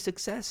path of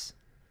success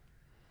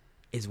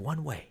is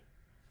one way.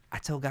 I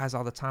tell guys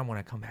all the time when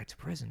I come back to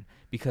prison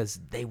because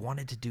they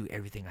wanted to do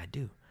everything I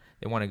do.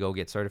 They want to go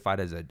get certified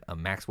as a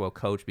Maxwell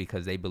coach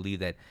because they believe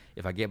that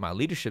if I get my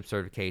leadership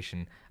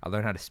certification, I'll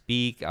learn how to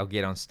speak, I'll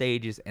get on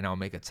stages, and I'll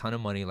make a ton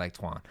of money like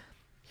Tuan.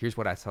 Here's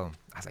what I tell them.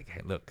 I was like,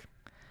 hey, look,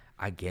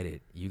 I get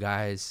it. You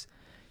guys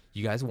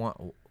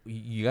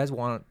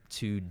want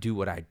to do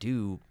what I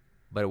do,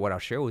 but what I'll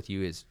share with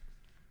you is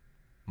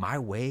my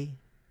way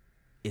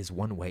is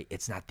one way.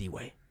 It's not the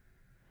way.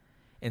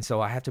 And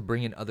so I have to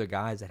bring in other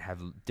guys that have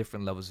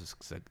different levels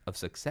of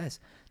success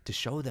to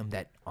show them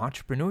that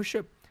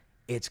entrepreneurship,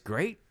 it's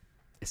great.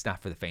 It's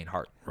not for the faint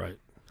heart. Right.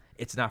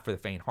 It's not for the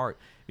faint heart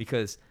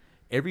because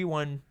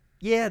everyone,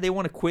 they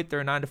want to quit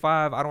their 9 to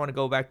 5. I don't want to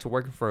go back to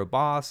working for a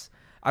boss.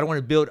 I don't want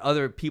to build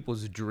other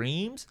people's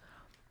dreams.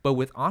 But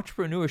with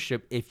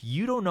entrepreneurship, if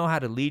you don't know how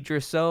to lead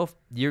yourself,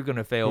 you're going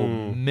to fail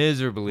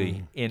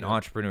miserably in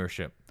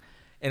entrepreneurship.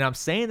 And I'm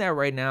saying that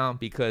right now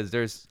because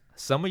there's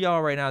some of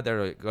y'all right now that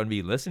are going to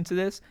be listening to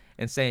this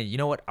and saying, you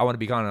know what, I want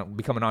to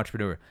become an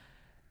entrepreneur.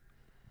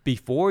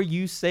 Before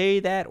you say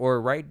that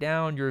or write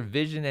down your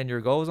vision and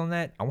your goals on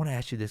that, I want to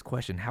ask you this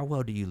question. How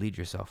well do you lead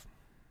yourself?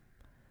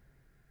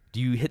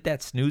 Do you hit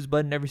that snooze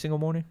button every single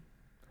morning?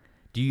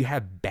 Do you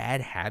have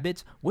bad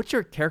habits? What's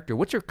your character?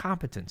 What's your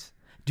competence?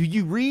 Do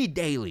you read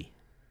daily?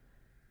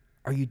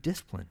 Are you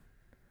disciplined?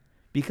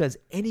 Because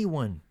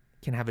anyone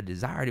can have a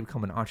desire to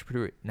become an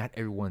entrepreneur. Not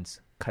everyone's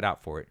cut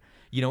out for it.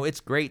 It's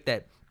great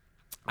that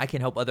I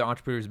can help other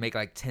entrepreneurs make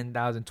like $10,000,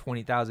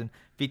 $20,000,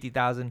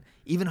 $50,000,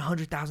 even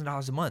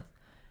 $100,000 a month.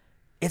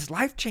 It's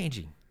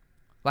life-changing.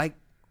 Like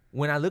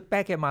when I look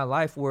back at my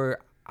life where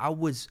I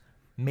was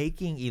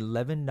making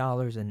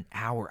 $11 an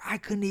hour, I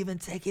couldn't even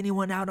take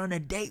anyone out on a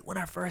date when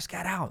I first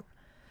got out.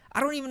 I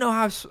don't even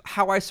know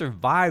how I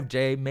survived,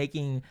 Jay,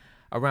 making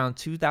around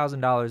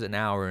 $2,000 an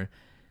hour,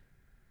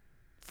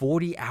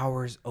 40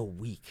 hours a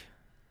week.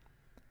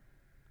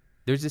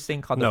 There's this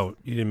thing called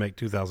you didn't make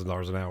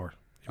 $2,000 an hour.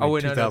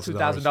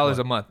 $2,000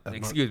 a month.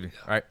 Excuse me.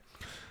 All right.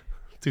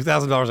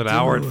 $2,000 an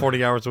hour and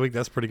 40 hours a week.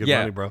 That's pretty good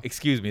money, bro.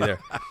 Excuse me there.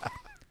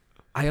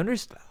 I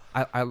understand.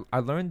 I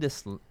learned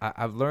this.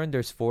 I've learned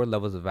there's 4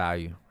 levels of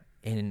value,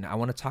 And I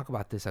want to talk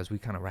about this as we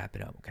kind of wrap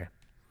it up, okay?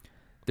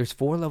 There's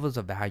 4 levels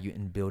of value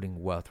in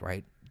building wealth,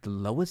 right? The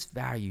lowest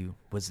value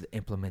was the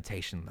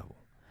implementation level.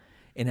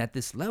 And at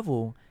this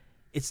level,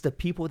 it's the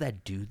people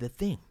that do the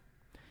thing.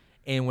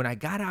 And when I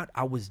got out,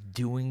 I was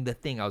doing the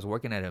thing. I was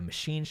working at a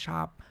machine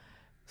shop,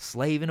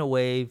 slaving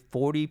away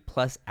 40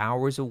 plus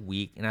hours a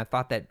week. And I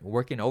thought that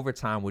working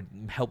overtime would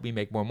help me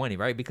make more money,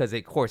 right? Because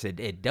of course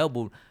it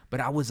doubled, but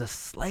I was a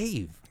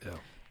slave. Yeah.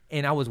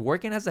 And I was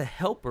working as a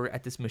helper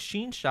at this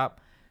machine shop,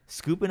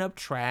 scooping up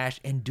trash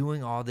and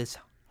doing all this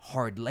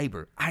hard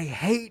labor. I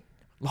hate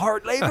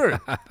hard labor.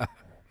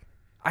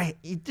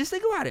 Just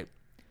think about it.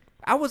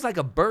 I was like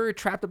a bird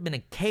trapped up in a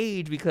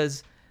cage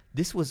because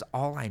this was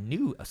all I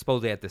knew,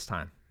 supposedly at this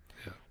time.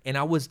 Yeah. And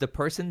I was the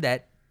person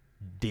that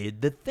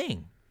did the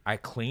thing. I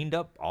cleaned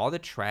up all the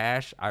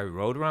trash. I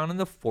rode around in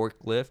the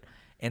forklift,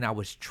 and I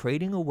was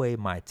trading away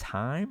my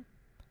time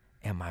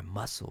and my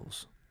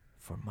muscles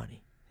for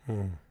money.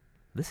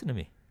 Listen to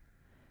me.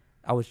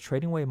 I was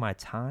trading away my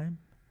time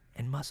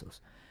and muscles.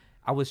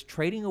 I was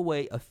trading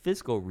away a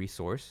physical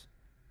resource.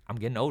 I'm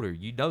getting older.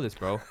 You know this,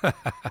 bro.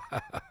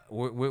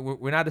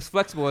 we're not as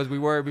flexible as we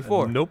were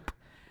before. Nope.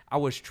 I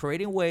was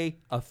trading away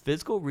a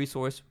physical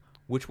resource,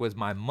 which was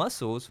my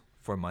muscles,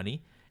 for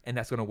money, and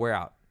that's going to wear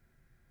out.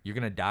 You're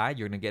going to die.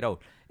 You're going to get old.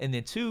 And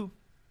then 2,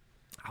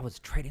 I was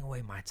trading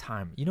away my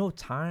time. You know,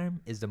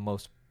 time is the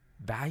most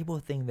valuable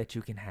thing that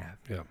you can have.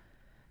 Yeah.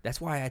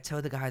 That's why I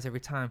tell the guys every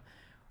time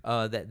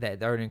that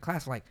are in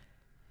class, like,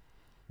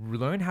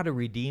 learn how to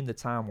redeem the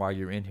time while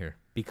you're in here.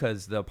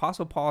 Because the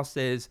Apostle Paul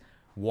says,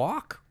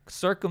 walk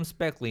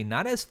circumspectly,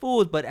 not as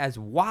fools, but as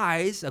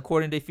wise,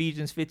 according to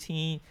Ephesians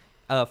 5:15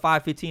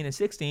 and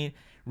 16,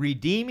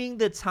 redeeming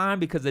the time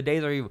because the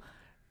days are evil.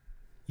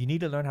 You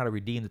need to learn how to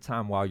redeem the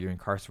time while you're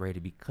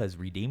incarcerated, because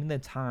redeeming the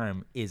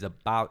time is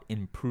about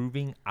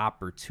improving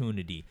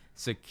opportunity,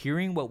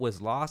 securing what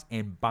was lost,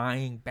 and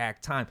buying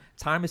back time.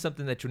 Time is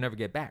something that you'll never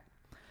get back.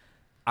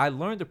 I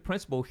learned the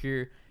principle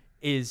here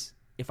is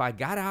if I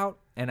got out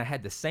and I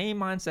had the same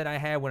mindset I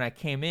had when I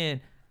came in,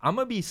 I'm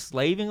going to be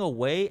slaving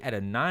away at a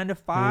 9 to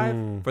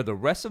 5 for the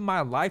rest of my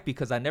life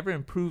because I never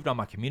improved on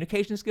my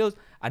communication skills.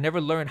 I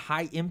never learned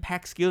high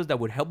impact skills that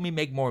would help me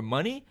make more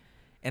money.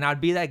 And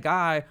I'd be that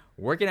guy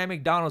working at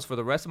McDonald's for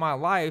the rest of my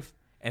life,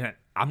 and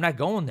I'm not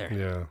going there.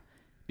 Yeah.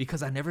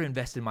 Because I never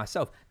invested in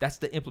myself. That's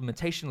the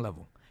implementation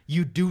level.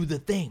 You do the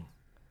thing.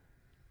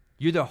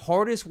 You're the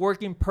hardest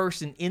working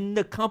person in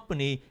the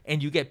company,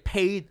 and you get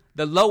paid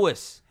the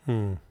lowest.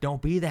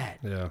 Don't be that.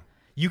 Yeah.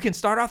 You can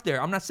start off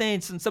there. I'm not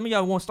saying some of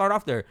y'all won't start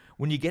off there.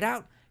 When you get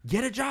out,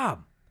 get a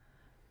job.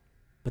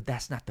 But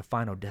that's not the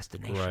final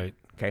destination. Right.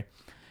 Okay.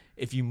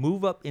 If you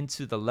move up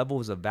into the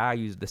levels of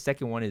values, the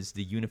second one is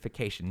the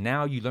unification.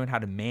 Now you learn how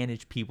to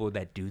manage people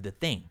that do the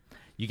thing.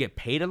 You get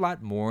paid a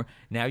lot more.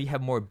 Now you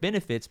have more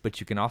benefits, but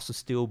you can also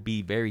still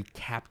be very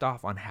capped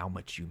off on how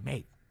much you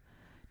make.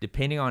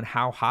 Depending on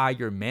how high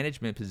your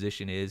management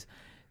position is,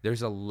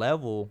 there's a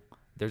level,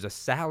 there's a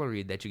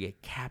salary that you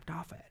get capped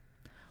off at.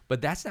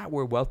 But that's not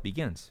where wealth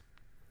begins.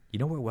 You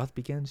know where wealth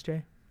begins,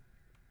 Jay?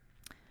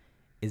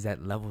 Is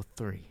at level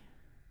 3.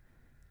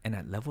 And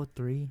at level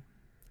 3,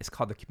 it's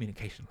called the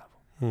communication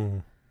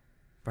level.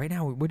 Right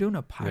now, we're doing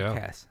a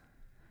podcast. Yeah.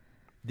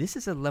 This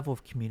is a level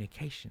of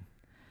communication.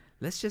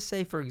 Let's just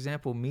say, for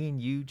example, me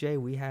and you, Jay,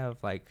 we have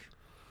like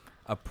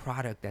a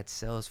product that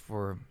sells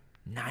for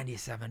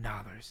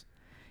 $97.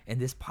 And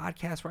this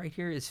podcast right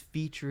here is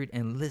featured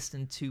and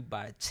listened to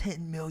by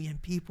 10 million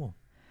people.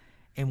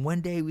 And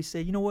one day we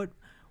say, you know what?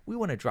 We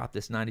want to drop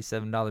this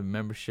 $97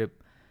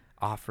 membership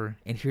offer.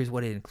 And here's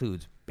what it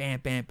includes. Bam,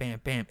 bam, bam,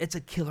 bam. It's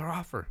a killer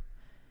offer.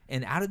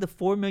 And out of the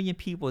 4 million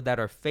people that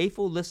are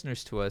faithful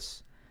listeners to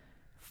us,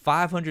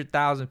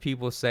 500,000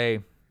 people say,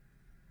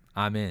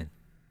 I'm in.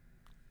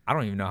 I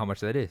don't even know how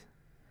much that is.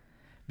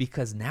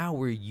 Because now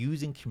we're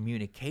using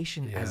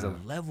communication as a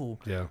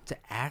level to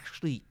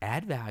actually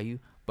add value,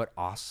 but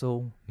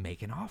also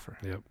make an offer.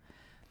 Yep.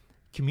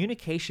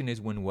 Communication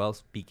is when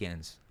wealth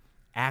begins.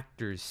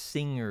 Actors,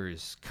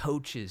 singers,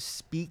 coaches,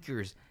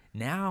 speakers.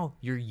 Now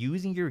you're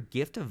using your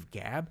gift of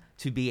gab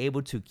to be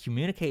able to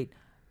communicate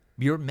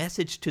your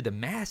message to the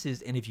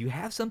masses. And if you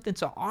have something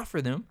to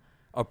offer them,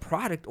 a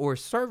product or a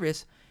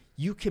service,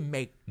 you can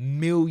make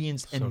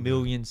millions and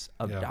millions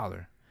of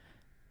dollars.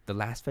 The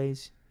last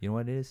phase, you know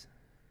what it is?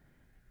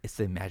 It's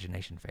the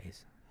imagination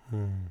phase.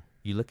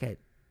 You look at,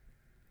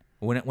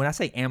 when I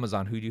say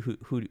Amazon, who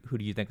do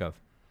you think of?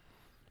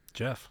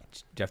 Jeff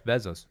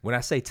Bezos. When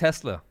I say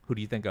Tesla, who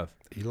do you think of?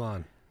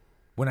 Elon.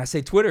 When I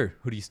say Twitter,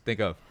 who do you think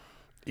of?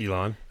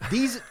 Elon.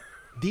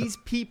 These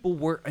people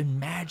were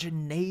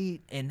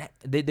imaginate, and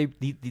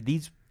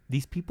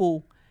these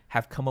people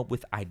have come up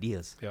with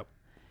ideas. Yep.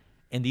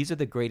 And these are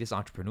the greatest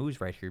entrepreneurs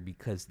right here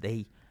because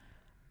they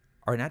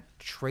are not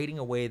trading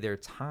away their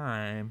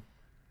time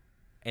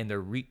and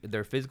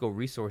their physical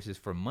resources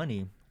for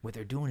money. What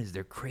they're doing is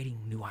they're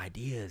creating new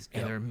ideas,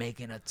 and they're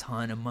making a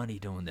ton of money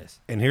doing this.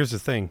 And here's the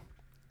thing.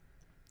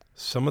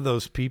 Some of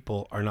those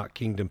people are not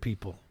kingdom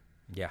people.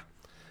 Yeah.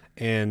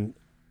 And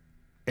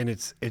And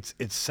it's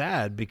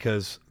sad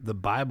because the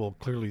Bible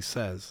clearly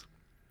says,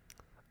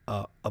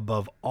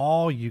 above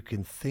all you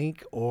can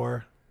think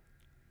or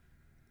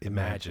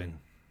imagine.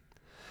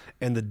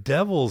 And the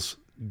devil's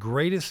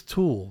greatest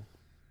tool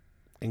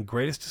and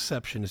greatest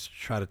deception is to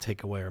try to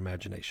take away our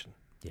imagination.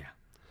 Yeah.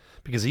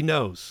 Because he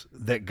knows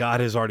that God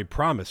has already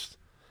promised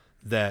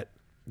that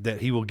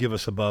he will give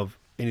us above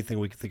anything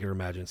we can think or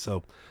imagine.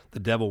 So the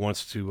devil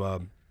wants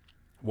to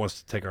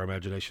take our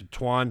imagination.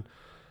 Tuan,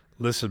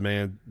 listen,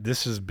 man,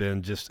 this has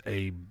been this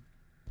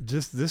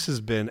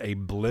has been a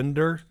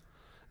blender,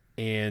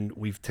 and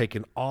we've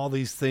taken all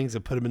these things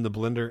and put them in the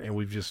blender, and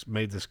we've just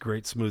made this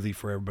great smoothie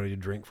for everybody to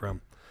drink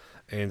from.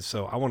 And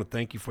so I want to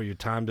thank you for your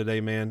time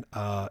today, man.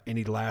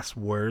 Any last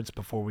words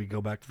before we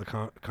go back to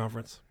the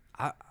conference?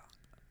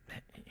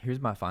 Here's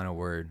my final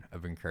word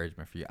of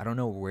encouragement for you. I don't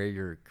know where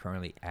you're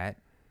currently at,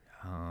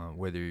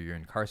 whether you're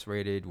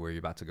incarcerated, where you're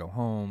about to go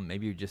home,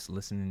 maybe you're just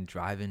listening,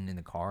 driving in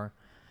the car.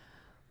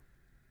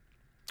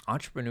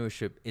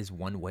 Entrepreneurship is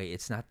one way.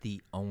 It's not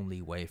the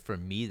only way. For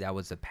me, that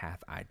was the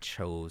path I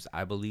chose.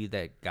 I believe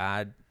that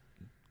God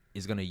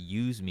is going to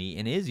use me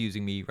and is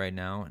using me right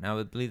now. And I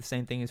would believe the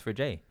same thing is for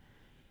Jay.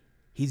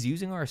 He's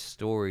using our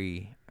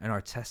story and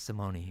our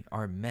testimony,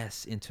 our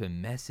mess, into a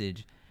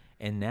message.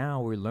 And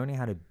now we're learning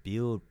how to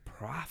build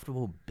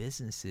profitable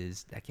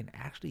businesses that can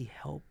actually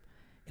help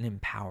and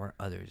empower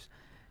others.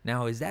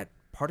 Now, is that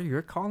part of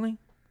your calling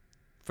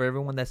for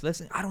everyone that's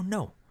listening? I don't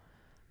know.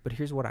 But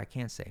here's what I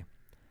can say.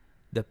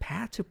 The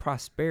path to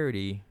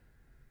prosperity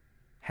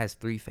has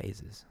 3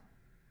 phases.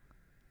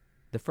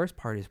 The first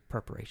part is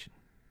preparation.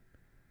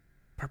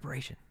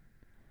 Preparation.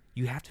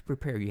 You have to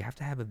prepare. You have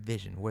to have a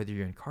vision, whether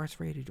you're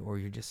incarcerated or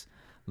you're just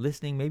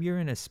listening. Maybe you're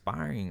an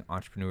aspiring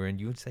entrepreneur and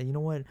you would say, you know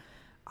what?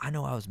 I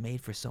know I was made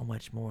for so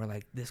much more,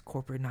 like this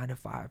corporate 9 to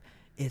 5.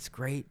 It's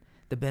great.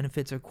 The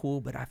benefits are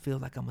cool, but I feel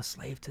like I'm a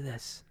slave to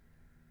this.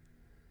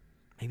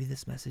 Maybe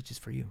this message is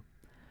for you,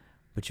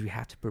 but you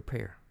have to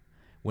prepare.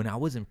 When I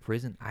was in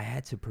prison, I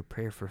had to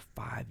prepare for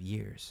 5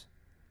 years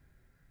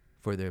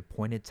for the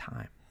appointed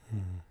time.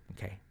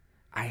 Okay.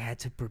 I had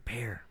to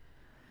prepare.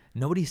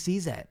 Nobody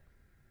sees that.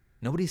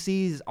 Nobody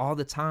sees all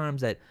the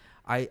times that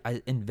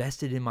I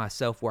invested in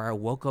myself, where I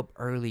woke up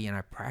early and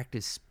I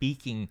practiced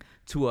speaking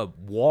to a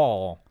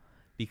wall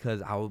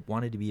because I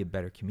wanted to be a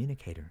better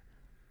communicator.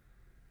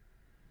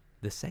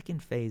 The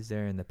second phase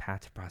there in the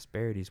path to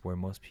prosperity is where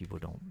most people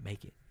don't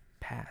make it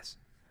past.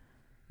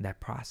 That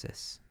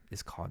process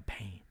is called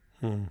pain.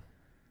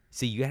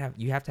 See, you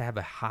have to have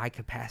a high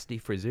capacity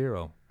for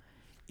zero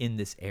in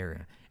this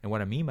area. And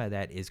what I mean by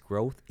that is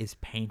growth is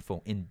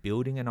painful. In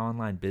building an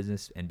online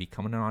business and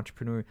becoming an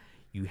entrepreneur,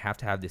 you have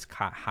to have this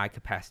high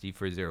capacity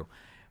for zero,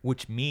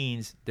 which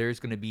means there's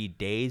going to be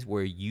days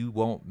where you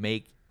won't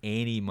make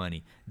any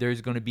money.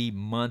 There's going to be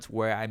months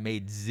where I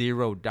made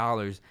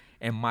 $0,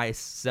 and my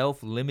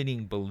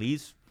self-limiting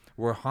beliefs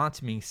were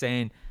haunting me,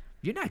 saying,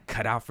 you're not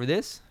cut out for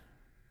this.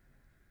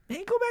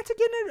 Man, go back to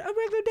getting a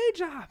regular day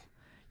job.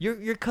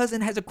 Your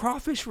cousin has a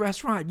crawfish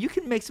restaurant. You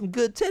can make some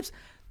good tips.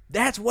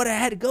 That's what I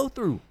had to go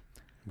through.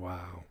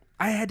 Wow.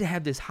 I had to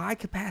have this high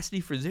capacity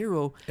for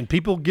zero. And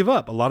people give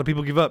up. A lot of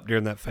people give up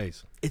during that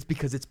phase. It's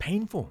because it's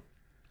painful.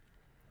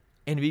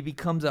 And it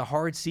becomes a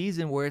hard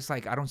season where it's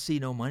like, I don't see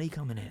no money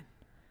coming in.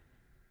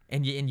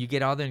 And you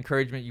get all the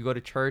encouragement. You go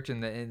to church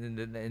and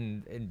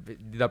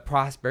the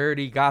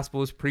prosperity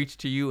gospel is preached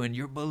to you, and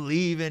you're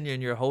believing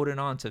and you're holding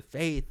on to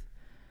faith.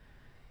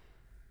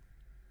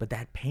 But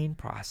that pain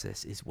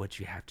process is what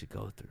you have to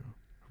go through,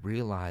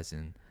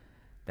 realizing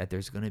that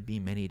there's going to be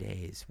many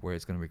days where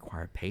it's going to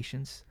require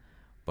patience.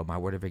 But my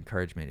word of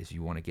encouragement is,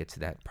 you want to get to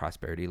that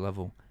prosperity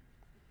level,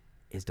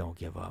 is don't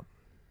give up.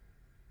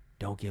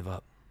 Don't give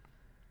up.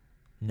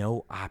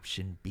 No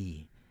option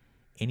B.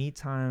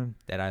 Anytime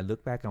that I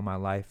look back on my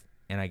life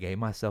and I gave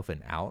myself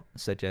an out,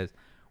 such as,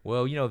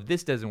 well, if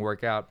this doesn't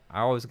work out, I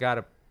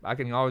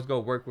can always go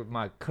work with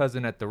my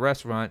cousin at the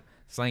restaurant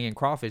slinging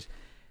crawfish.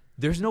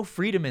 There's no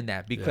freedom in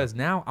that, because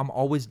now I'm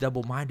always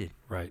double-minded.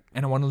 Right.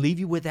 And I want to leave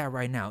you with that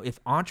right now.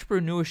 If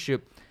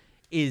entrepreneurship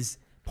is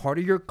part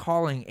of your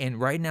calling, and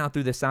right now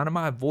through the sound of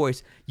my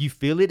voice, you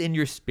feel it in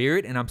your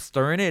spirit and I'm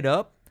stirring it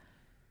up,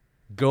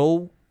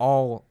 go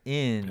all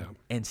in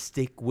and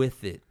stick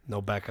with it.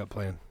 No backup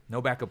plan.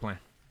 No backup plan.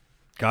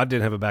 God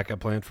didn't have a backup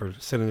plan for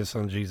sending his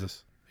son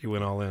Jesus. He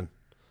went all in.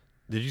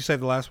 Did you say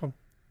the last one?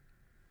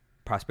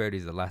 Prosperity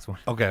is the last one.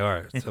 Okay, all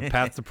right. So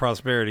path to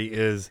prosperity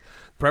is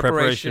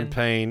preparation,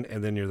 pain,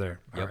 and then you're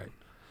there. All right.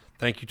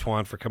 Thank you,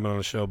 Tuan, for coming on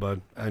the show,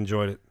 bud. I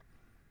enjoyed it.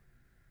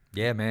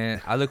 Yeah,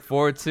 man. I look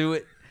forward to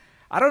it.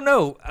 I don't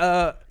know.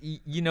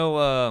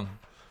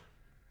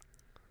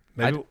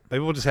 Maybe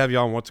we'll just have you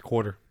on once a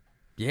quarter.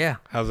 Yeah.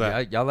 How's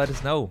that? Y'all let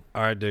us know.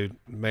 All right, dude.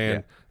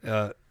 Man,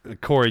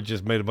 Corey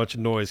just made a bunch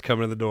of noise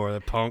coming in the door.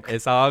 That punk.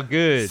 It's all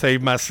good.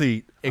 Saved my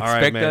seat.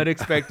 Expect the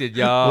unexpected,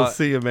 y'all. We'll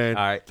see you, man.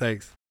 All right.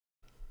 Thanks.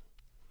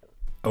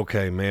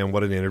 Okay, man,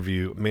 what an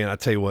interview. Man, I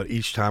tell you what,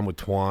 each time with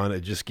Tuan, it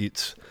just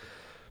gets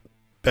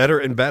better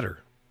and better.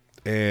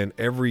 And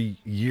every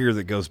year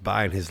that goes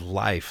by in his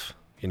life,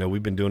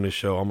 we've been doing this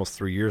show almost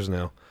 3 years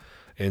now,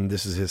 and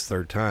this is his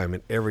third time.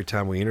 And every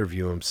time we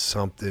interview him,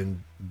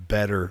 something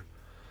better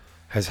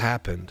has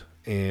happened.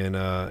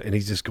 And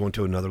he's just going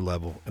to another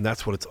level. And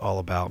that's what it's all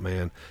about,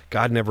 man.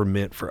 God never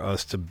meant for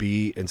us to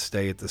be and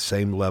stay at the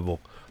same level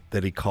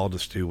that he called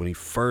us to. When he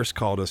first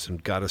called us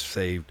and got us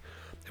saved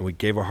and we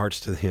gave our hearts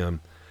to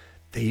him,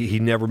 he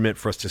never meant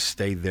for us to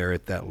stay there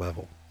at that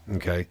level.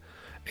 Okay.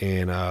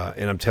 And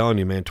I'm telling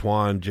you, man,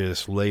 Tuan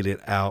just laid it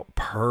out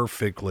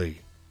perfectly.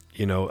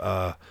 You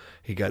know,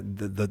 he got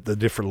the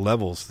different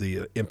levels,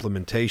 the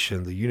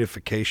implementation, the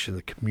unification,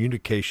 the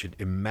communication,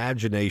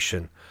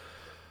 imagination.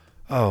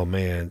 Oh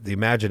man, the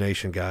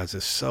imagination, guys,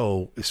 is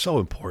so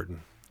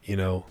important. You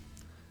know,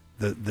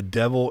 the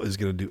devil is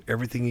going to do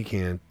everything he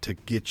can to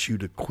get you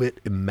to quit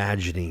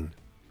imagining.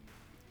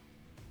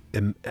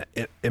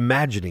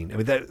 Imagining. I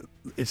mean, that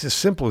it's as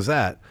simple as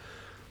that.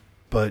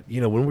 But you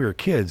know, when we were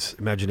kids,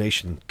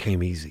 imagination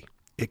came easy.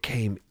 It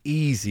came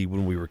easy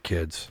when we were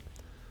kids.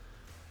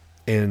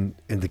 And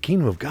the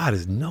kingdom of God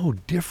is no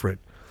different.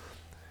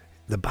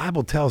 The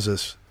Bible tells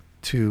us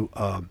to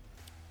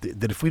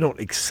that if we don't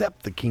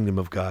accept the kingdom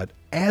of God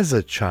as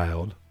a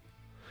child,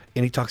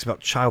 and he talks about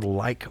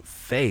childlike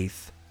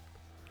faith,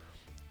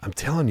 I'm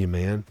telling you,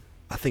 man,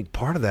 I think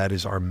part of that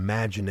is our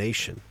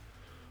imagination.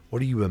 What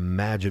do you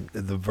imagine?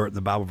 The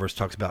Bible verse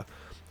talks about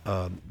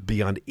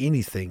beyond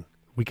anything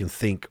we can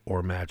think or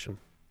imagine.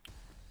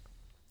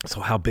 So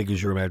how big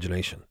is your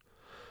imagination?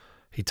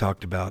 He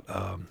talked about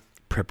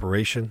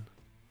preparation,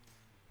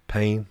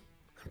 pain,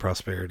 and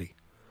prosperity.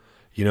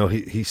 You know,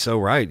 he's so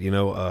right. You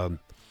know,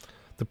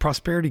 the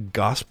prosperity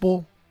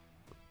gospel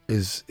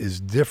is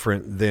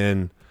different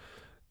than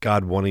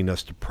God wanting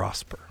us to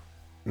prosper.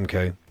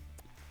 Okay.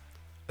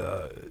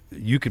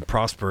 You can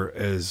prosper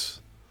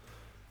as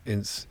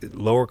in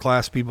lower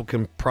class people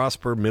can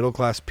prosper, middle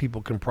class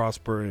people can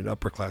prosper, and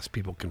upper class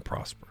people can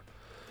prosper.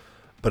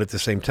 But at the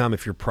same time,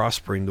 if you're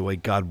prospering the way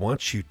God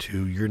wants you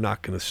to, you're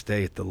not going to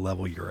stay at the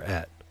level you're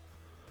at.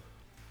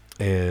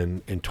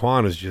 And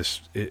Tuan is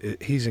just,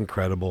 he's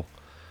incredible.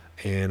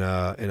 And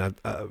I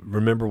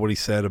remember what he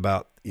said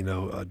about, you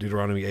know,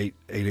 Deuteronomy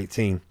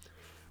 8:18.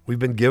 We've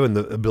been given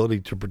the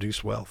ability to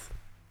produce wealth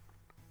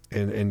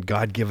and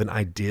God-given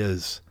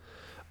ideas.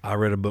 I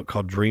read a book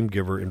called Dream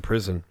Giver in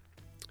prison,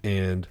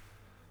 and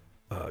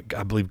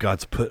I believe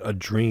God's put a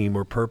dream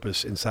or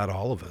purpose inside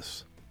all of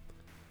us.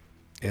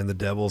 And the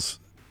devil's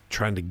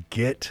trying to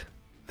get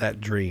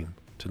that dream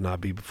to not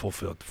be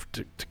fulfilled,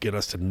 to get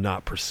us to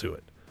not pursue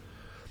it.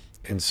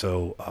 And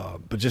so,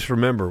 but just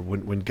remember,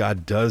 when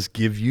God does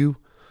give you,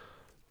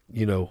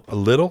 you know, a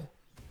little,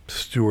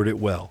 steward it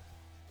well.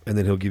 And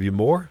then he'll give you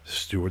more,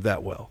 steward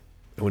that well.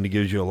 And when he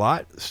gives you a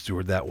lot,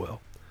 steward that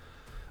well.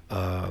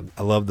 I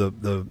love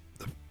the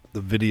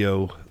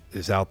video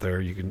is out there.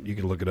 You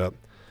can look it up.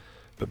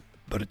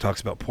 But it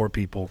talks about poor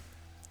people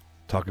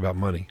talk about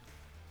money.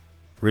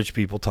 Rich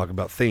people talk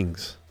about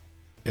things.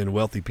 And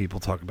wealthy people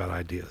talk about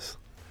ideas.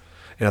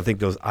 And I think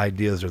those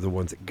ideas are the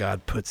ones that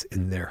God puts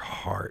in their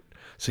heart.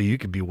 So you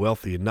could be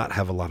wealthy and not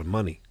have a lot of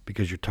money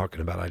because you're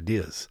talking about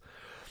ideas.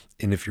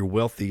 And if you're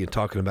wealthy and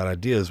talking about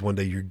ideas, one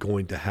day you're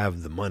going to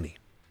have the money.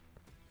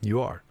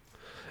 You are.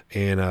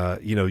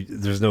 And, you know,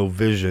 there's no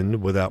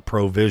vision without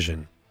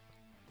provision.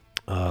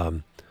 I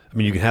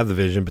mean, you can have the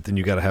vision, but then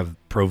you got to have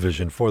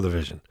provision for the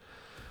vision.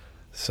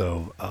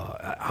 So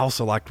I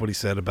also liked what he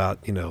said about,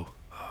 you know,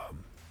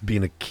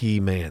 being a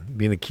key man,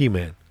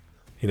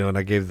 you know, and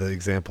I gave the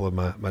example of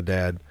my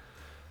dad.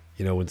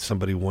 You know, when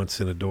somebody wants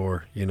in a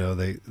door, you know,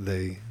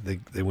 they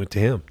went to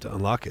him to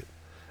unlock it.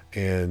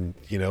 And,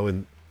 you know,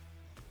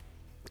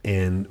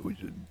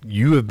 and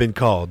you have been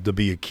called to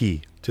be a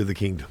key to the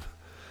kingdom,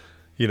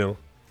 you know,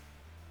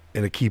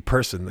 and a key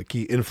person, a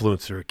key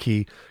influencer, a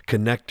key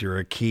connector,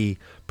 a key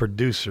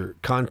producer,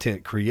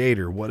 content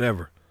creator,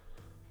 whatever.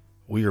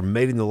 We are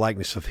made in the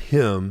likeness of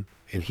him,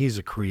 and he's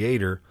a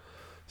creator.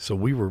 So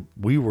we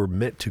were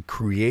meant to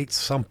create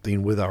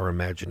something with our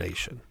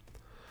imagination.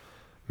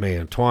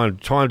 Man,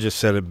 Tuan just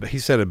said it. He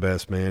said it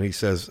best, man. He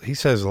says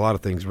a lot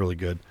of things really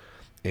good.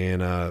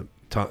 And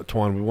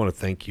Tuan, we want to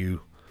thank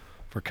you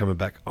for coming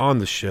back on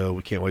the show.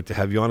 We can't wait to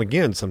have you on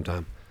again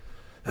sometime.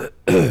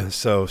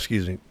 So,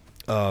 excuse me.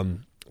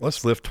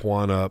 Let's lift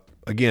Tuan up.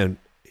 Again,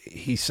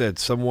 he said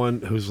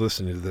someone who's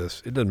listening to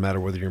this, it doesn't matter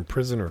whether you're in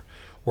prison or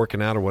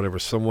working out or whatever,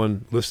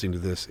 someone listening to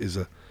this is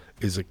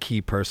a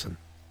key person,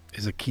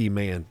 is a key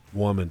man,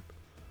 woman.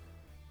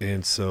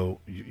 And so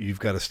you've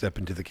got to step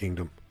into the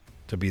kingdom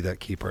to be that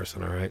key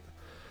person, all right?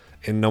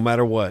 And no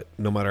matter what,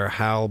 no matter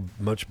how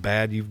much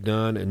bad you've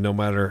done and no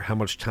matter how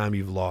much time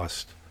you've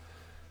lost,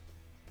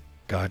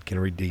 God can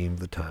redeem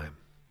the time.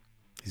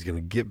 He's going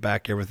to get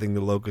back everything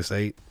the locust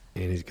ate,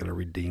 and he's going to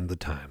redeem the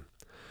time.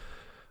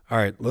 All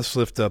right, let's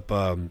lift up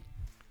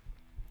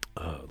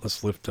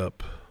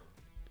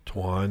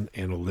Tuan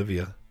and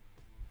Olivia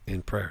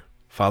in prayer.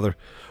 Father,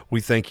 we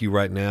thank you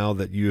right now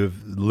that you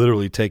have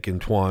literally taken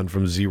Tuan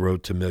from zero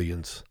to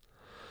millions.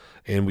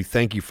 And we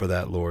thank you for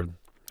that, Lord.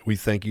 We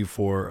thank you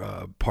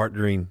for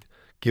partnering,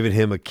 giving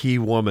him a key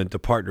woman to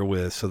partner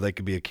with so they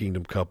could be a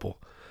kingdom couple.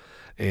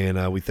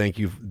 And we thank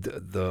you.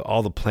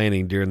 All the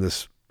planning during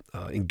this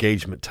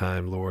engagement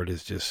time, Lord,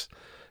 is just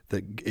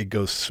that it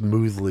goes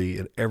smoothly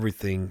and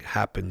everything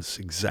happens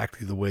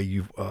exactly the way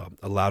you've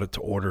allowed it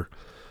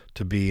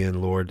to be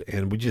in, Lord.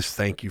 And we just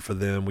thank you for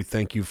them. We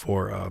thank you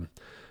for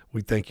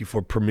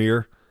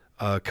Premier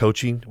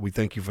Coaching. We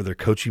thank you for their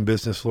coaching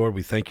business, Lord.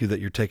 We thank you that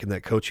you're taking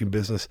that coaching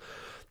business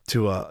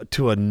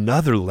to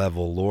another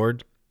level,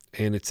 Lord.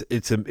 And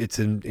it's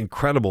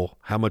incredible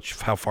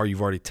how far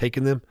you've already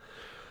taken them.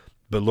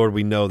 But Lord,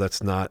 we know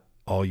that's not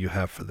all you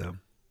have for them.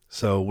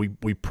 So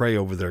we pray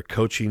over their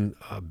coaching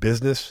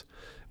business.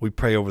 We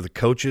pray over the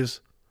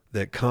coaches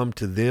that come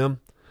to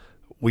them.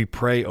 We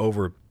pray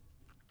over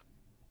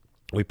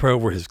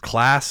his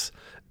class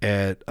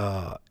at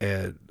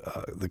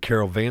the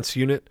Carol Vance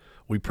unit.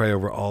 We pray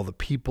over all the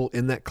people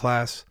in that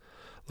class.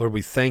 Lord,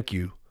 we thank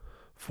you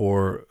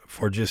for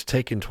just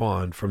taking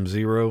Tuan from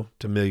zero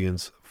to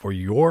millions for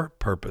your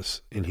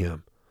purpose in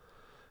him.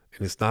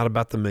 And it's not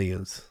about the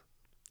millions.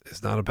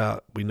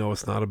 We know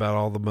it's not about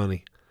all the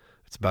money.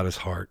 It's about his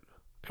heart.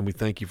 And we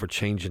thank you for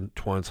changing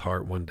Tuan's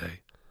heart one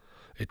day.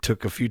 It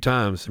took a few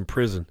times in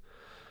prison,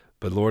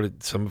 but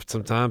Lord,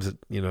 sometimes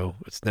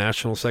it's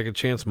National Second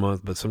Chance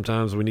Month, but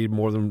sometimes we need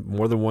more than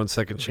one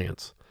second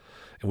chance.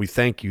 And we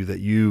thank you that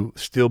you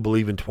still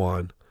believe in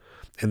Tuan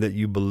and that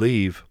you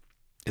believe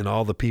in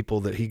all the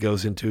people that he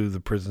goes into the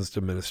prisons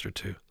to minister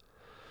to.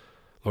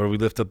 Lord, we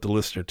lift up the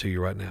listener to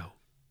you right now.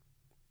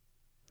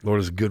 Lord,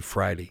 it's Good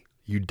Friday.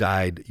 You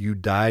died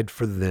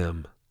for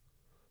them.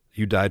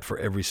 You died for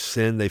every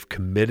sin they've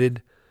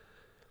committed,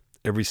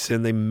 every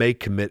sin they may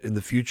commit in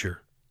the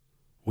future.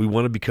 We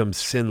want to become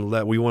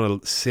sinless. We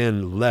want to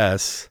sin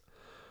less.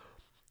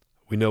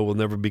 We know we'll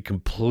never be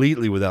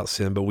completely without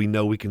sin, but we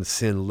know we can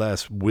sin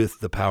less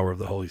with the power of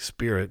the Holy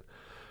Spirit.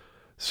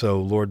 So,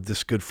 Lord,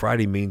 this Good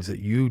Friday means that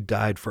you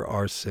died for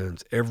our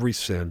sins, every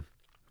sin.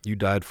 You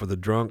died for the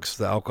drunks,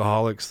 the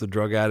alcoholics, the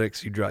drug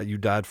addicts. You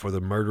died for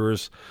the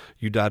murderers.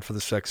 You died for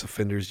the sex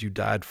offenders. You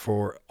died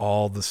for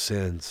all the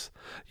sins.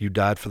 You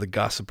died for the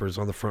gossipers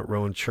on the front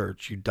row in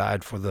church. You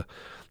died for the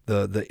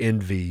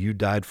envy. You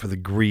died for the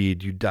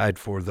greed. You died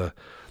for the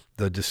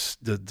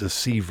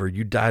deceiver.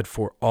 You died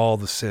for all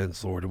the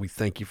sins, Lord, and we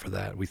thank you for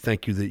that. We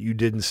thank you that you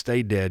didn't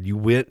stay dead. You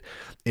went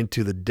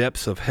into the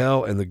depths of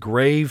hell and the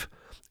grave,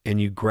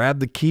 and you grabbed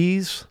the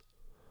keys,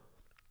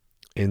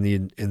 and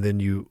then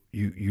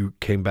you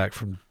came back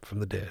from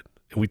the dead.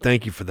 And we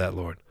thank you for that,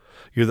 Lord.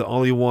 You're the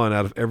only one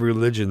out of every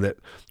religion that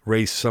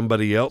raised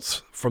somebody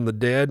else from the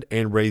dead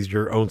and raised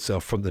your own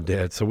self from the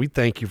dead. So we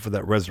thank you for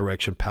that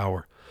resurrection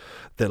power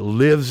that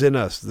lives in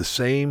us. The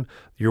same,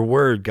 your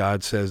word,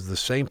 God says, the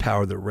same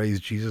power that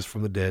raised Jesus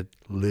from the dead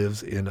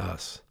lives in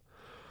us.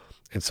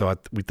 And so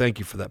we thank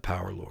you for that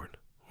power, Lord.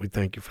 We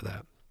thank you for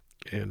that.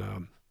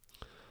 And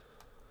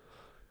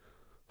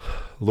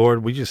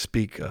Lord, we just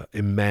speak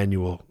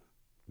Emmanuel.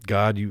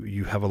 God,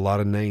 you have a lot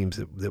of names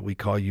that we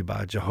call you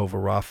by. Jehovah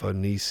Rapha,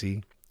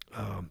 Nisi,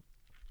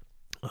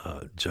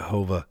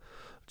 Jehovah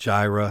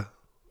Jireh.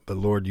 But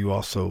Lord,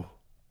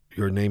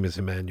 your name is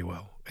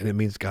Emmanuel, and it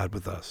means God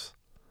with us.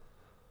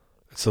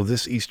 So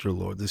this Easter,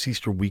 Lord, this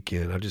Easter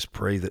weekend, I just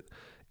pray that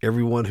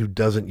everyone who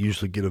doesn't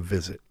usually get a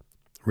visit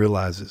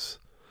realizes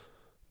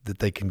that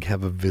they can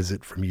have a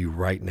visit from you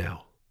right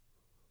now.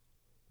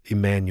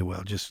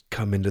 Emmanuel, just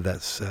come into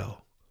that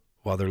cell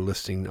while they're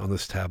listening on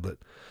this tablet.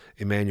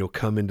 Emmanuel,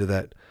 come into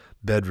that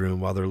bedroom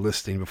while they're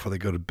listening before they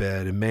go to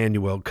bed.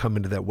 Emmanuel, come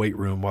into that weight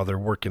room while they're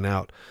working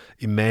out.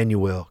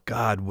 Emmanuel,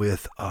 God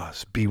with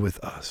us, be with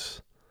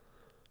us.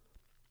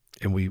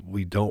 And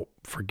we don't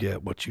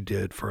forget what you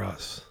did for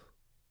us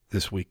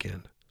this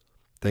weekend.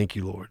 Thank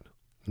you, Lord,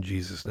 in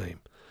Jesus' name.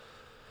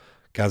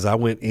 Guys, I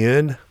went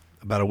in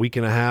about a week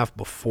and a half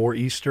before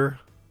Easter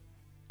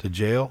to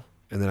jail,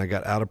 and then I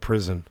got out of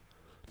prison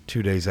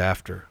 2 days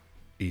after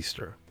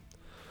Easter.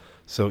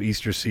 So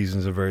Easter season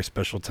is a very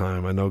special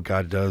time. I know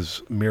God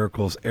does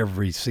miracles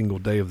every single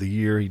day of the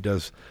year. He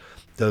does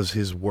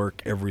his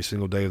work every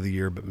single day of the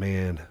year, but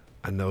man,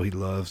 I know he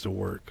loves to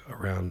work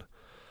around,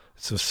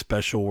 it's a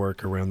special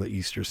work around the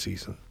Easter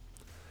season.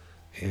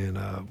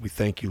 And we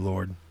thank you,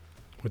 Lord.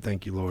 We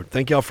thank you, Lord.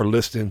 Thank y'all for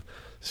listening.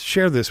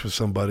 Share this with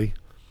somebody,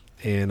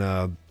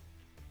 and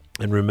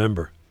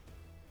remember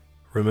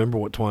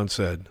what Tuan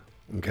said.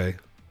 Okay,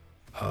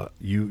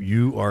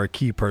 you are a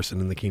key person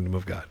in the kingdom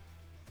of God,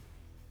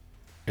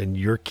 and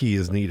your key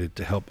is needed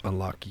to help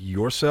unlock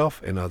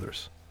yourself and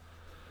others.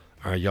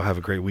 All right, y'all have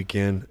a great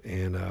weekend,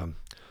 and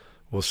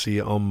we'll see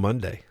you on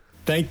Monday.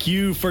 Thank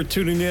you for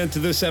tuning in to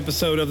this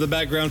episode of the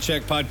Background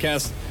Check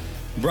Podcast,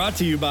 brought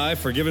to you by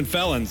Forgiven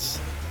Felons,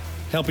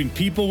 helping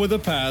people with a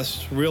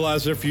past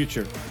realize their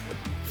future.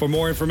 For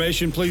more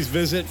information, please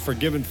visit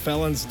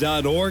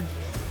forgivenfelons.org.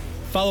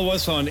 Follow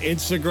us on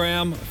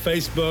Instagram,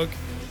 Facebook,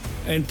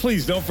 and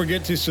please don't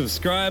forget to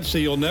subscribe so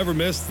you'll never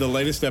miss the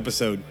latest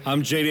episode.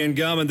 I'm J.Dan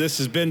Gum, and this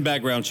has been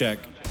Background Check.